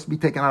 even though it's supposed to be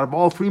taken out of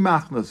all three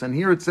machnas. And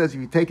here it says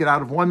if you take it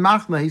out of one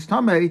machna, he's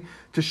tamei,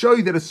 to show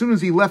you that as soon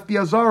as he left the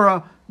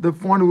Azara, the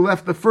one who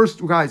left the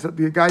first guys,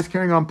 the guys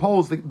carrying on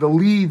poles, the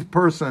lead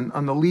person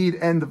on the lead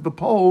end of the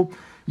pole,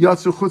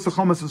 yatsu chutz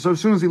chomas. So as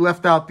soon as he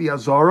left out the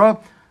Azara,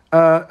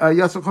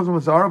 yatsu chutz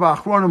Azara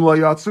v'achronim lo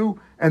yatsu.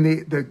 And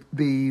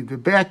the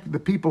back, the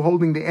people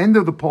holding the end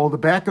of the pole, the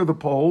back of the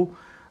pole,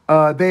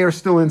 they are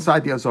still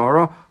inside the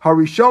Azara.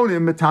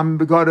 Harishonim metam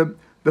begodim.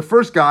 The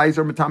first guys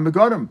are metam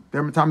begodim.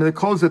 They're metam the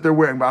clothes that they're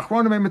wearing.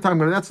 V'achronim metam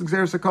begodim. That's the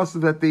xeris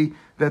hakasa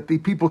that the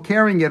people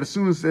carrying it, as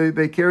soon as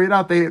they carry it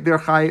out, their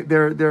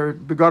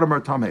begodim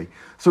are tamei.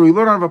 So we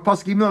learn out of a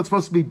pasuk, even though it's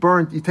supposed to be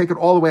burnt, you take it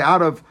all the way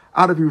out of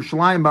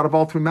Yerushalayim, out of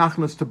all three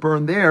machnas to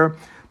burn there.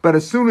 But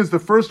as soon as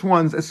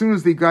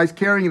the guys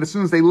carrying it, as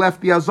soon as they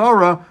left the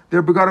Azara,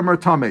 their begadim are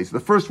tameis. The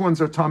first ones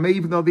are tamei,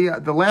 even though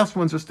the last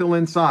ones are still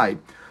inside.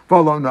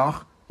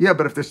 Yeah,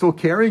 but if they're still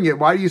carrying it,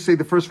 why do you say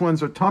the first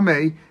ones are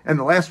tamei and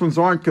the last ones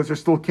aren't? Because they're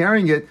still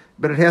carrying it,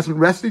 but it hasn't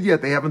rested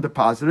yet. They haven't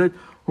deposited.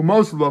 So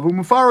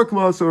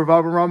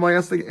Rav Rama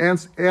asked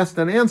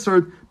and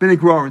answered,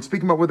 and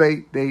speaking about where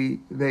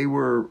they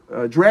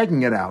were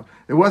dragging it out.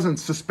 It wasn't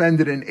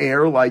suspended in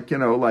air like they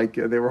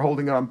were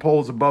holding it on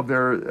poles above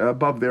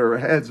their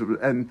heads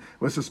and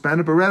was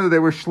suspended, but rather they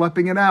were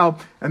schlepping it out,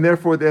 and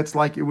therefore that's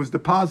like it was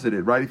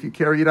deposited, right? If you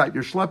carry it out,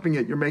 you're schlepping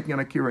it, you're making an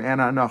akira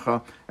and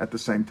anacha at the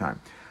same time.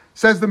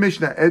 Says the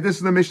Mishnah. This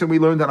is the Mishnah we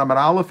learned on Amar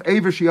Aleph.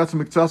 Ever shiyatz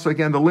miktsasa,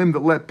 again, the limb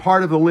that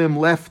part of the limb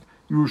left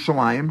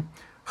Yerushalayim.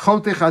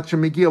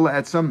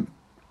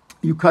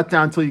 You cut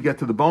down until you get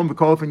to the bone.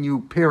 And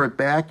you pare it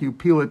back, you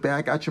peel it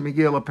back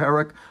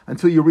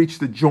until you reach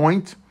the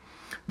joint.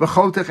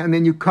 And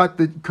then you cut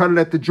it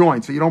at the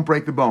joint so you don't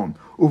break the bone.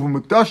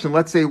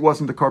 Let's say it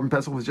wasn't the Korban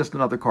Pesach, it was just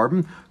another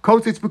carbon.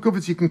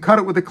 You can cut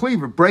it with a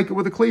cleaver, break it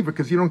with a cleaver,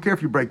 because you don't care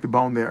if you break the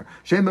bone there.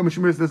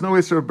 There's no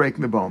issue of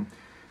breaking the bone.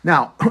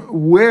 Now,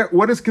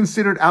 what is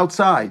considered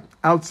outside?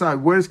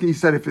 Outside, you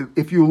said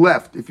if you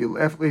left the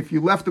mechitza, if you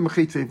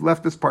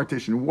left this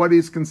partition, what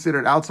is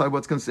considered outside?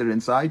 What's considered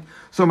inside?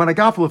 So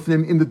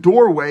managafalifnim, in the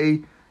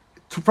doorway,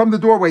 from the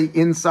doorway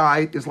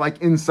inside is like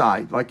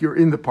inside, like you're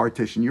in the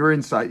partition, you're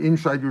inside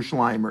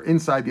Yerushalayim or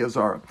inside the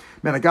Azara.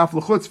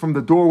 Managafalachutz, from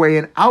the doorway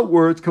and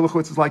outwards,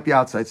 kalachutz is like the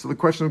outside. So the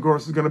question, of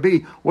course, is going to be,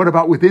 what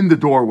about within the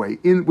doorway,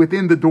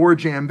 within the door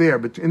jamb there,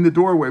 but in the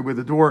doorway where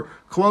the door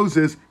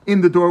closes,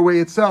 in the doorway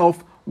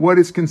itself? what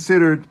is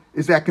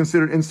that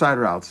considered inside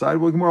or outside?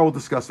 Well, Gemara will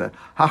discuss that.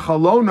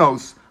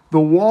 Hachalonos, the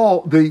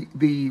wall,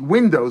 the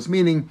windows,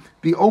 meaning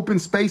the open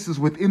spaces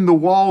within the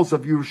walls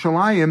of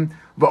Yerushalayim,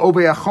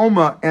 va'obei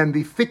achoma, and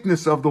the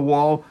thickness of the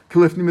wall,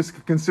 kilifnim, is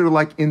considered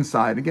like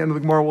inside. Again, the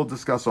Gemara will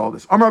discuss all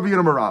this. Amar Rabbi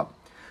Yehuda Marav,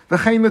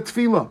 v'chein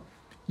letfila.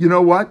 You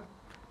know what?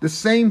 The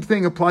same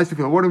thing applies to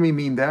tefillah. What do we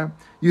mean there?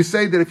 You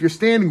say that if you're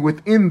standing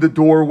within the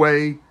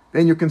doorway,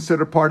 then you're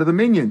considered part of the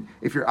minyan.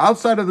 If you're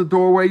outside of the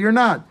doorway, you're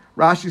not.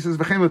 Rashi says,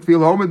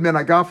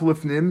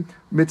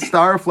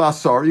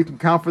 you can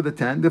count for the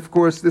 10. Of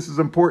course, this is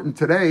important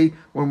today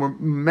when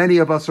many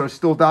of us are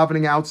still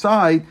davening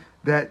outside,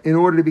 that in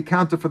order to be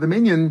counted for the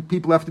minyan,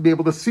 people have to be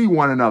able to see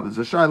one another. There's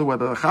a shiloh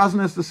whether the chazan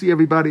has to see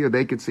everybody or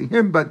they could see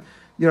him, but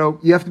you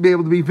have to be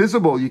able to be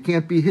visible. You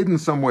can't be hidden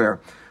somewhere.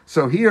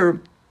 So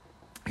here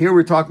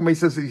we're talking about,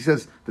 he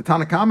says, the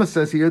Tanna Kama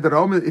says here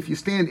that if you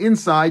stand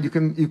inside, you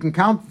can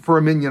count for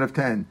a minyan of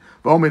 10.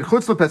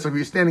 If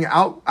you're standing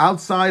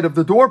outside of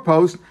the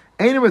doorpost,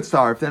 then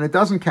it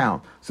doesn't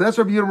count. So that's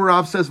what Rabbi Yehuda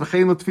Marav says,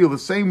 the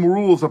same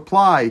rules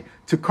apply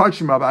to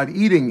kachim about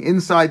eating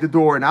inside the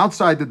door and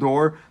outside the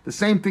door. The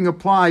same thing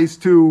applies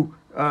to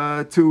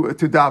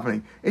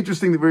davening.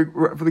 Interesting that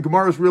for the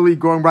Gemara is really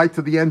going right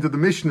to the end of the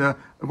Mishnah.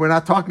 We're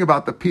not talking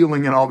about the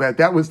peeling and all that.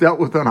 That was dealt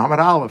with on Hamad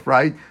Aleph,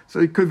 right? So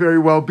it could very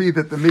well be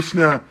that the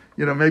Mishnah,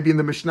 maybe in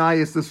the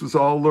Mishnayos, this was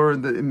all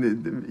learned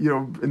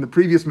in the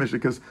previous Mishnah,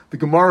 because the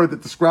Gemara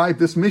that described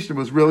this Mishnah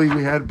was really,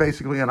 we had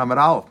basically on Hamad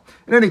Aleph.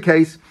 In any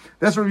case,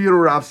 that's what Rabbi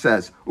Yehuda Rav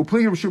says.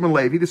 Upli Rav Shimon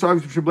Levi. This is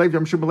Rav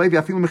Shimon Levi.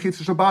 I feel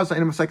mechitza shabaz. I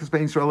am a second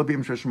Spain Israel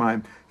Abim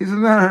Sheshmaim. He says,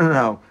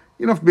 no.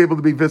 You don't have to be able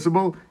to be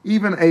visible.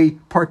 Even a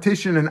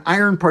partition, an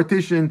iron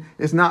partition,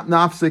 is not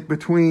nafsik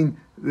between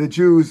the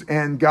Jews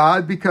and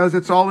God, because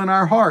it's all in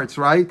our hearts,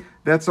 right?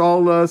 That's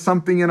all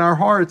something in our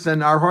hearts,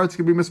 and our hearts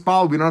can be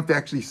mispal. We don't have to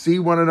actually see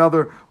one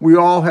another. We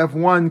all have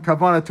one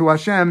kavanah to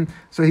Hashem,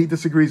 so he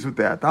disagrees with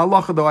that. The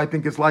halacha, though, I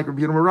think is like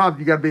Rabbi Yehuda Marav,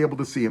 you got to be able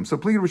to see him. So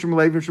please, even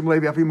if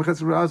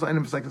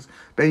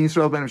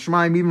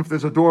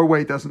there's a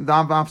doorway, it doesn't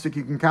nafsik,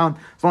 you can count.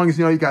 As long as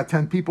you got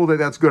 10 people there,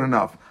 that's good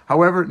enough.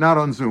 However, not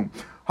on Zoom.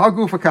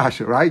 Haguf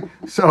Akasha, right?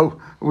 So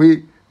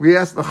we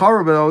asked the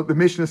Charav, the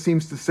Mishnah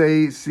seems to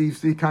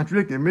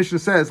contradict it. The Mishnah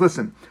says,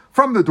 listen,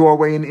 from the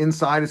doorway and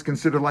inside is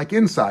considered like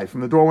inside.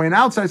 From the doorway and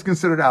outside is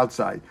considered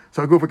outside.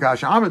 So Haguf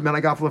Akasha, Amit men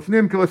agaf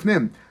lefnim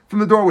kilefnim. From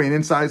the doorway and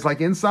inside is like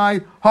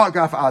inside.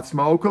 Hagaf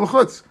atzmo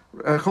kilchutz.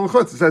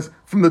 It says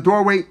from the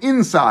doorway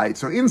inside,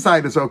 so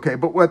inside is okay,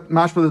 but what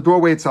mashma the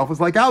doorway itself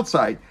is like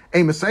outside.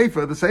 The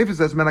Sefer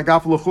says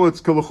menagaf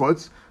luchutz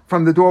kuluchutz.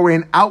 From the doorway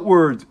and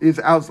outward is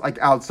like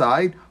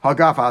outside.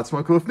 Hagaf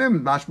atzma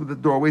kulufnim. Mashma the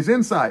doorway is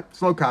inside.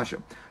 Slow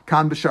kasha.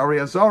 Kan b'shari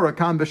azara,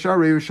 kan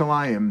b'shari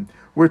Yerushalayim.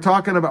 Are we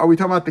talking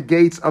about the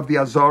gates of the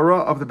Azara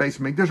of the Beis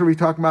Mikdash, or are we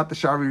talking about the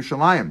Shari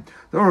Yerushalayim?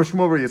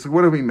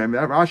 What do we mean?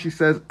 Rashi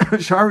says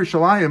Shari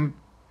Yerushalayim,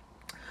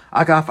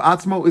 Agaf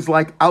Atzmo is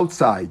like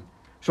outside.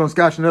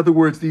 In other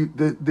words,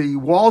 the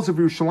walls of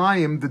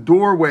Yerushalayim, the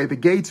doorway, the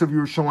gates of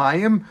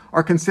Yerushalayim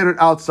are considered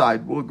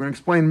outside. We're going to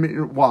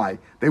explain why.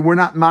 They were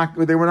not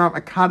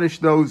makadosh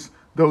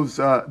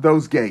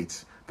those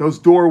gates, those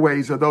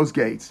doorways or those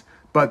gates.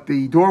 But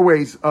the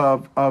doorways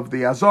of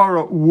the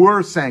Azara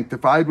were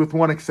sanctified, with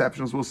one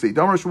exception, as we'll see.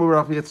 Why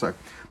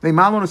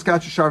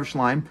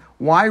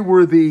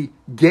were the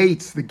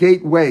gates, the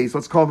gateways,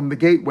 let's call them the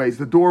gateways,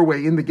 the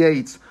doorway in the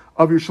gates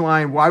of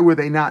Yerushalayim, why were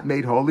they not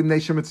made holy? The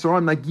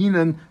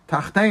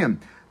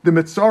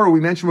Mitzorah,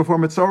 we mentioned before,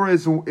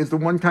 Mitzorah is the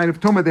one kind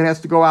of tumah that has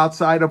to go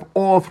outside of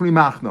all three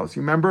machnos.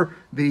 You remember,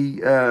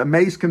 the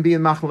mace can be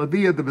in Machna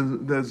Leviah,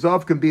 the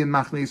Zav can be in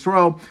Machna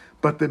Yisrael,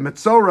 but the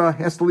Mitzorah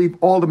has to leave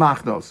all the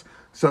machnos.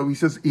 So he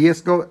says he has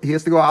to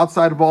go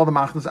outside of all the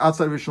machnos,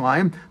 outside of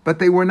Yerushalayim, but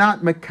they were not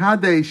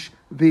mekadesh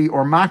they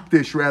were not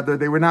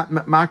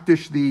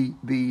makdish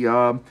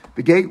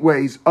the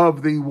gateways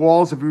of the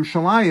walls of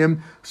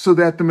Yerushalayim, so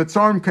that the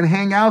Mitzarim can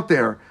hang out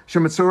there.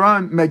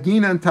 Shemitzarim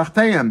Magina and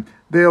Tachteim,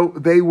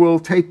 they will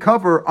take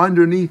cover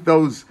underneath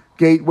those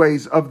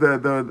gateways of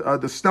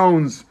the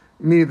stones,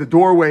 meaning the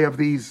doorway of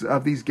these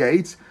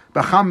gates.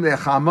 B'cham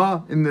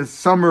nechama, in the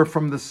summer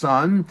from the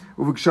sun,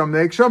 uv'ksham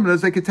ne'eksham,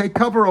 they could take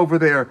cover over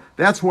there.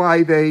 That's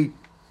why they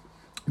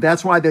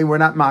were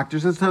not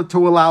makdish,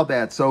 to allow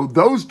that. So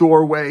those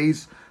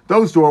doorways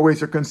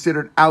are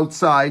considered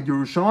outside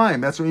Yerushalayim.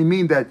 That's what we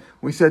mean that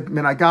we said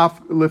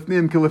menagaf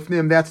lifnim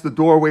kilifnim. That's the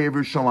doorway of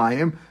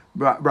Yerushalayim,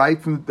 right?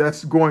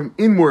 That's going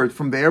inward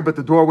from there, but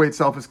the doorway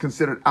itself is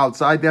considered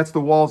outside. That's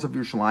the walls of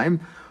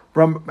Yerushalayim.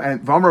 But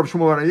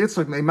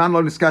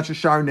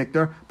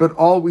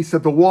all we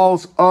said, the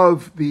walls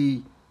of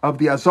the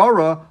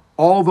Azara,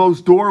 all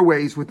those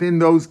doorways within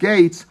those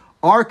gates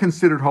are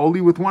considered holy,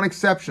 with one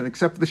exception,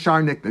 except for the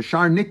Shar Nikner.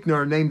 Shar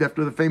Nikner, named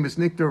after the famous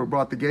Nikner who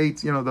brought the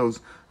gates, those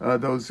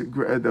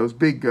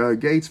big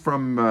gates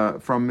from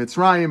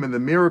Mitzrayim, and the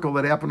miracle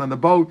that happened on the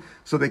boat.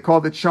 So they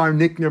called it Shar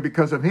Nikner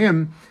because of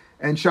him.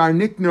 And Shar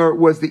Nikner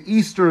was the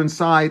eastern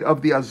side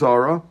of the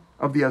Azara.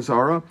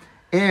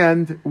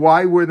 And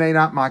why were they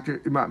not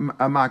makdish?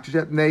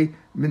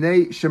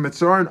 Minei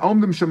shemetzorim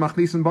omdim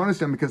shemachnisin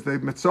bonisem, because the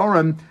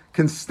metzorim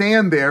can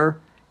stand there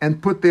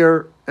and put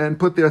their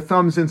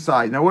thumbs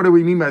inside. Now, what do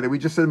we mean by that? We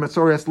just said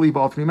Metzora has to leave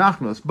all three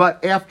machnos.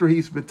 But after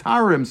he's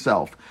Vitar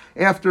himself,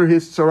 after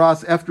his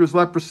tzaras, after his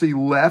leprosy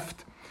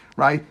left,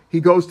 right,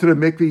 he goes to the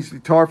mikveh, he's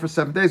Vitar for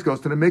 7 days,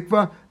 goes to the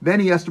mikveh, then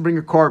he has to bring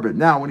a carbon.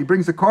 Now, when he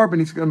brings a carbon,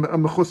 he's going to a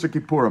Mechusar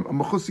Kippurim. A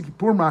Mechusar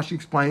Kippurim, Rashi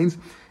explains,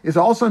 is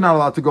also not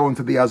allowed to go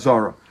into the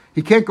Azara.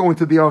 He can't go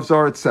into the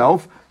Azara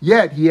itself,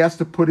 yet he has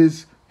to put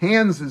his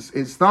hands,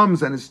 his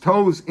thumbs, and his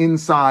toes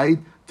inside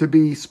to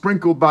be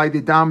sprinkled by the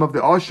dam of the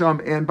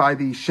Osham and by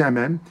the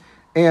Shemen,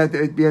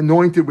 and be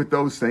anointed with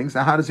those things.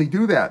 Now, how does he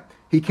do that?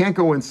 He can't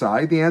go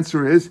inside. The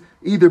answer is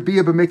either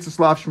Bia b'mikzas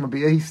lav shema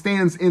Bia. He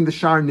stands in the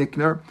Shar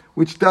Nikner,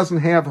 which doesn't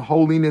have the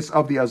holiness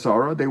of the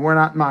Azara. They were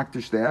not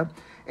makdish there.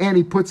 And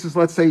he puts his,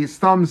 let's say, his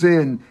thumbs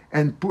in,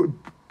 and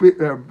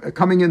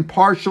coming in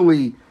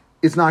partially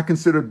is not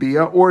considered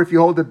Bia. Or if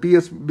you hold that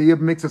Bia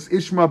b'mikzas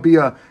ishma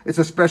Bia, it's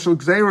a special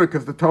gzeira,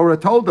 because the Torah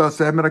told us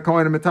he has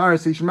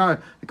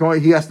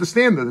to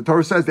stand there. The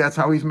Torah says that's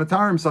how he's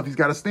matar himself. He's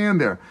got to stand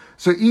there.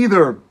 So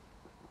either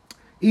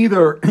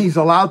he's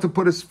allowed to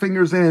put his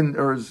fingers in,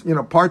 or his,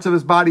 parts of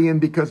his body in,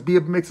 because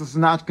Bia b'mikzas is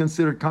not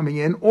considered coming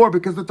in, or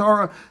because the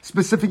Torah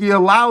specifically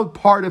allowed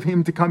part of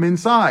him to come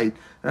inside.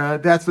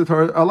 That's the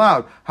Torah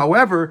allowed.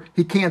 However,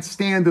 he can't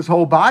stand his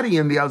whole body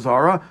in the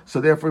Azara,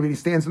 so therefore he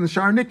stands in the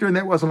Shar Nikner, and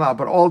that wasn't allowed.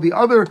 But all the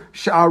other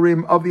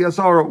Sharim of the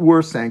Azara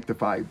were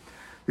sanctified.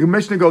 The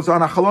Mishnah goes on,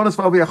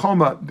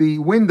 the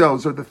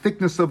windows or the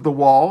thickness of the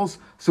walls.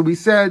 So we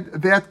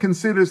said that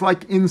considers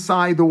like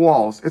inside the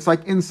walls. It's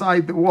like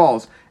inside the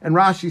walls. And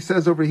Rashi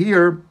says over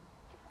here,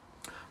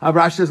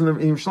 Rashi says in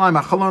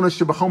Yerushalayim, Achalonas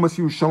shebachomas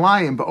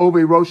Yerushalayim,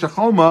 ba'ovei rosh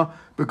hachoma,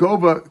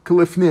 begova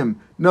kalifnim.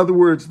 In other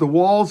words, the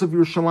walls of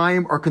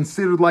Yerushalayim are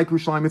considered like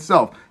Yerushalayim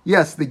itself.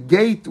 Yes, the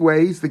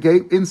gateways,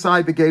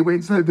 inside the gateway,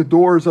 inside the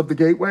doors of the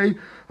gateway,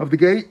 of the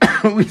gate,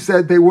 we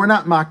said they were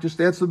not makdish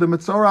there, so the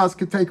Metzoras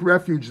could take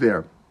refuge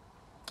there,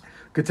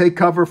 could take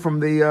cover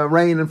from the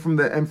rain and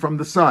from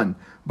the sun.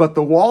 But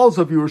the walls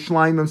of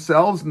Yerushalayim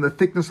themselves and the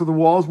thickness of the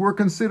walls were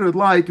considered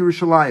like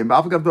Yerushalayim.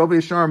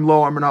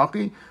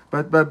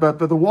 But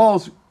the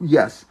walls,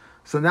 yes.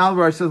 So now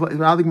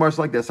the Gemara is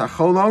like this: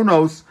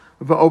 Acholonos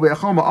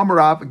v'obeiachoma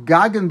amarav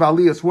gagan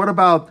v'aliyas. What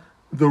about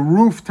the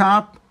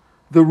rooftop?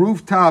 The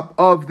rooftop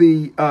of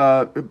the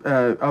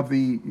of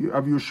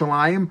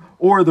Yerushalayim,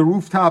 or the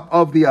rooftop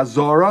of the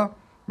Azora,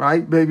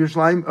 right?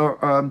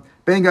 Yerushalayim,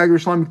 Ben Gag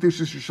Yerushalayim,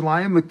 L'Kedushas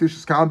Yerushalayim,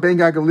 L'Kedushas Kalam, Ben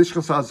Gag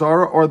Lishchas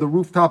Azara, or the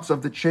rooftops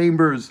of the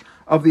chambers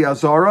of the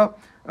Azara,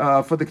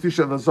 for the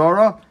Kedusha of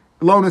Azara.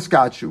 Lo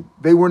niskachu.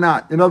 They were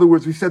not. In other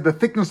words, we said the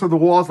thickness of the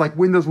walls, like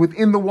windows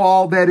within the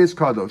wall, that is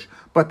kadosh.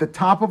 But the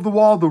top of the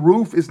wall, the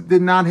roof,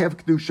 did not have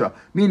kedusha.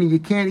 Meaning you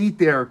can't eat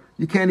there.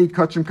 You can't eat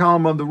kachim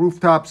kalam on the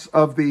rooftops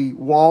of the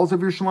walls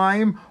of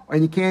Yerushalayim,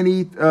 and you can't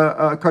eat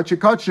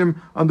kachim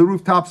on the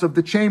rooftops of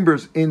the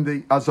chambers in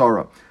the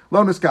Azara.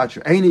 Lo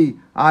niskachu. Eini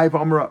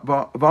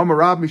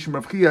v'amarab mishum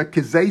Rav Chia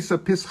kezeisa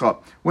pischa.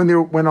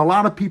 When a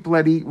lot of people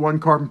had to eat one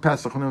carbon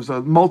pesach, when there was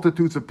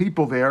multitudes of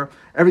people there,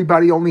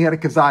 everybody only had a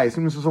kazayis.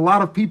 And there was a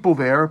lot of people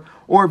there,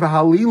 or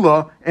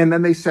v'halila, and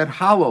then they said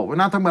halal. We're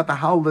not talking about the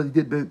halal that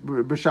they did the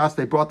b'shas.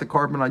 They brought the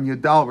carbon on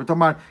Yudal. We're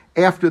talking about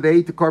after they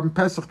ate the carbon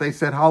pesach, they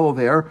said halal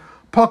there.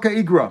 Paka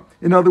igra.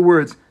 In other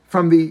words,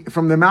 from the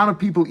amount of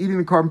people eating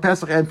the carbon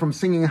pesach and from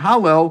singing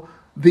halal,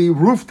 the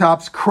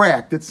rooftops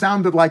cracked. It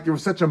sounded like there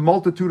was such a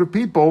multitude of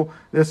people,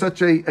 there's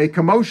such a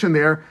commotion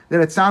there,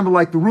 that it sounded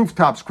like the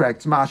rooftops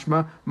cracked.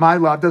 Mashma, my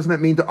love, doesn't that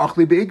mean the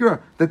achli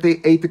be'igra, that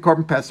they ate the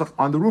carbon pesach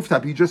on the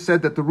rooftop? You just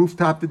said that the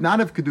rooftop did not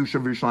have kedusha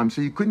of Yerushalayim,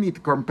 so you couldn't eat the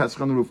carbon pesach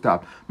on the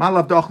rooftop. My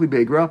love, the achli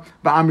be'igra,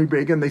 ba'amri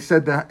be'igra,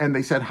 and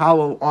they said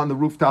halal on the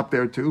rooftop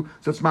there too.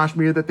 So it's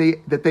mashmir that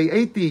they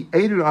ate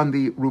it on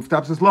the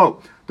rooftops as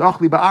low. The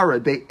achli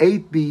ba'ara, they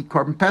ate the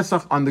carbon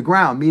pesach on the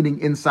ground, meaning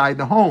inside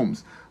the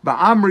homes. But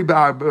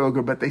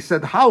they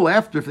said halal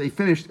after they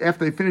finished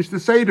the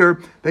seder.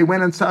 They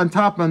went on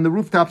top on the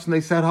rooftops and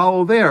they said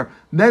halal there.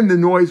 Then the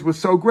noise was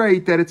so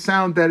great that it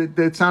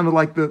sounded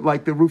like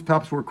the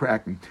rooftops were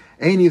cracking.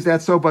 Aini, is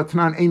that so? But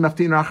Tanan ein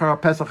maftin achar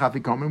pesach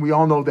afikomen. We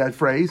all know that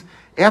phrase.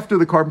 After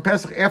the carbon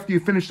pesach, after you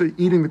finish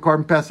eating the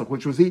carbon pesach,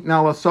 which was eaten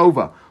ala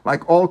sova,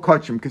 like all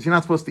kachim, because you're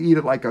not supposed to eat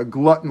it like a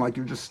glutton, like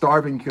you're just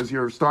starving because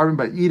you're starving,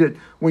 but eat it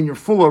when you're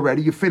full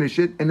already. You finish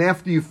it, and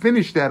after you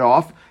finish that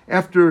off,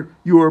 after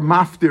you're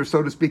maftir,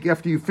 so to speak,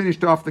 after you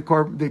finished off the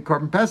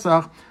carbon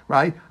pesach,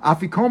 right?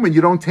 Afikomen,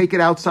 you don't take it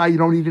outside. You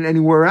don't eat it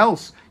anywhere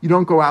else. You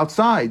don't go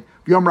outside.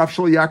 We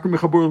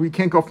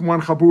can't go from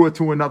one chabura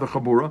to another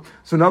chabura.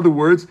 So in other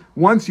words,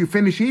 once you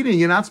finish eating,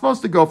 you're not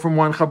supposed to go from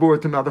one chabura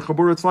to another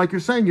chabura. It's like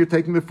you're saying you're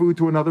taking the food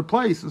to another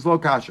place. It's lo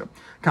kasha.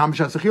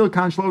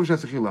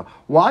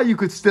 Why you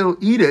could still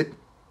eat it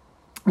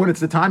when it's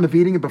the time of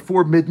eating it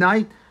before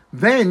midnight,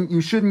 then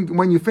you shouldn't,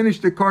 when you finish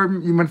the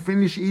carbon, you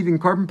finish eating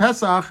carbon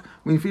Pesach,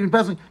 when you finish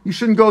Pesach, you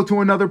shouldn't go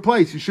to another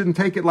place. You shouldn't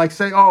take it like,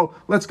 say, oh,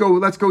 let's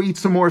go eat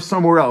some more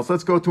somewhere else.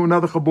 Let's go to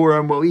another chabura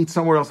and we'll eat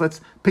somewhere else.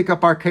 Let's pick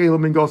up our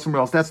kalim and go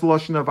somewhere else. That's the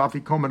lashon of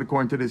afikoman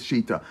according to this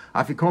shita.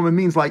 Afikoman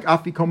means like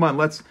afikoman.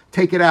 Let's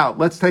take it out.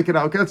 Let's take it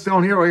out. Okay, let's stay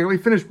on here. We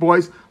finished,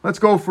 boys. Let's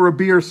go for a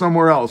beer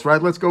somewhere else,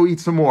 right? Let's go eat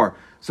some more.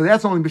 So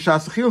that's only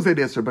b'shas achil zed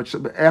iser. But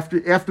after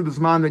the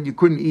zman that you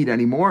couldn't eat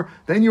anymore,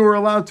 then you were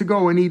allowed to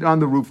go and eat on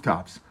the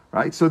rooftops,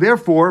 right? So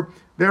therefore,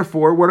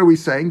 what are we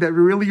saying? That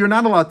really you're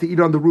not allowed to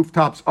eat on the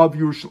rooftops of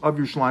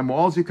Yerushalayim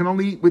walls. You can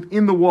only eat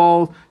within the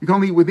walls. You can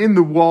only eat within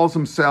the walls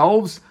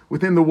themselves.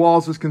 Within the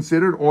walls is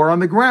considered, or on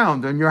the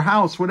ground, in your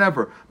house,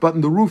 whatever. But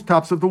in the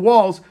rooftops of the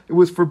walls, it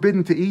was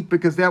forbidden to eat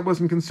because that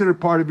wasn't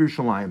considered part of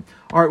Yerushalayim.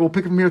 All right, we'll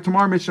pick up from here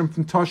tomorrow, Mishnah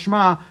from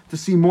Tashma, to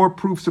see more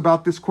proofs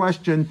about this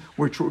question.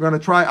 We're going to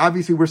try,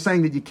 obviously we're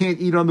saying that you can't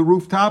eat on the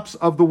rooftops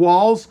of the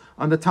walls,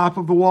 on the top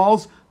of the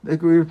walls.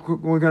 We're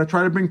going to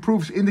try to bring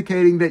proofs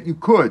indicating that you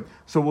could.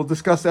 So we'll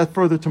discuss that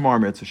further tomorrow,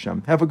 Mitzvah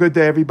Hashem. Have a good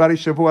day, everybody.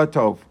 Shavua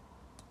Tov.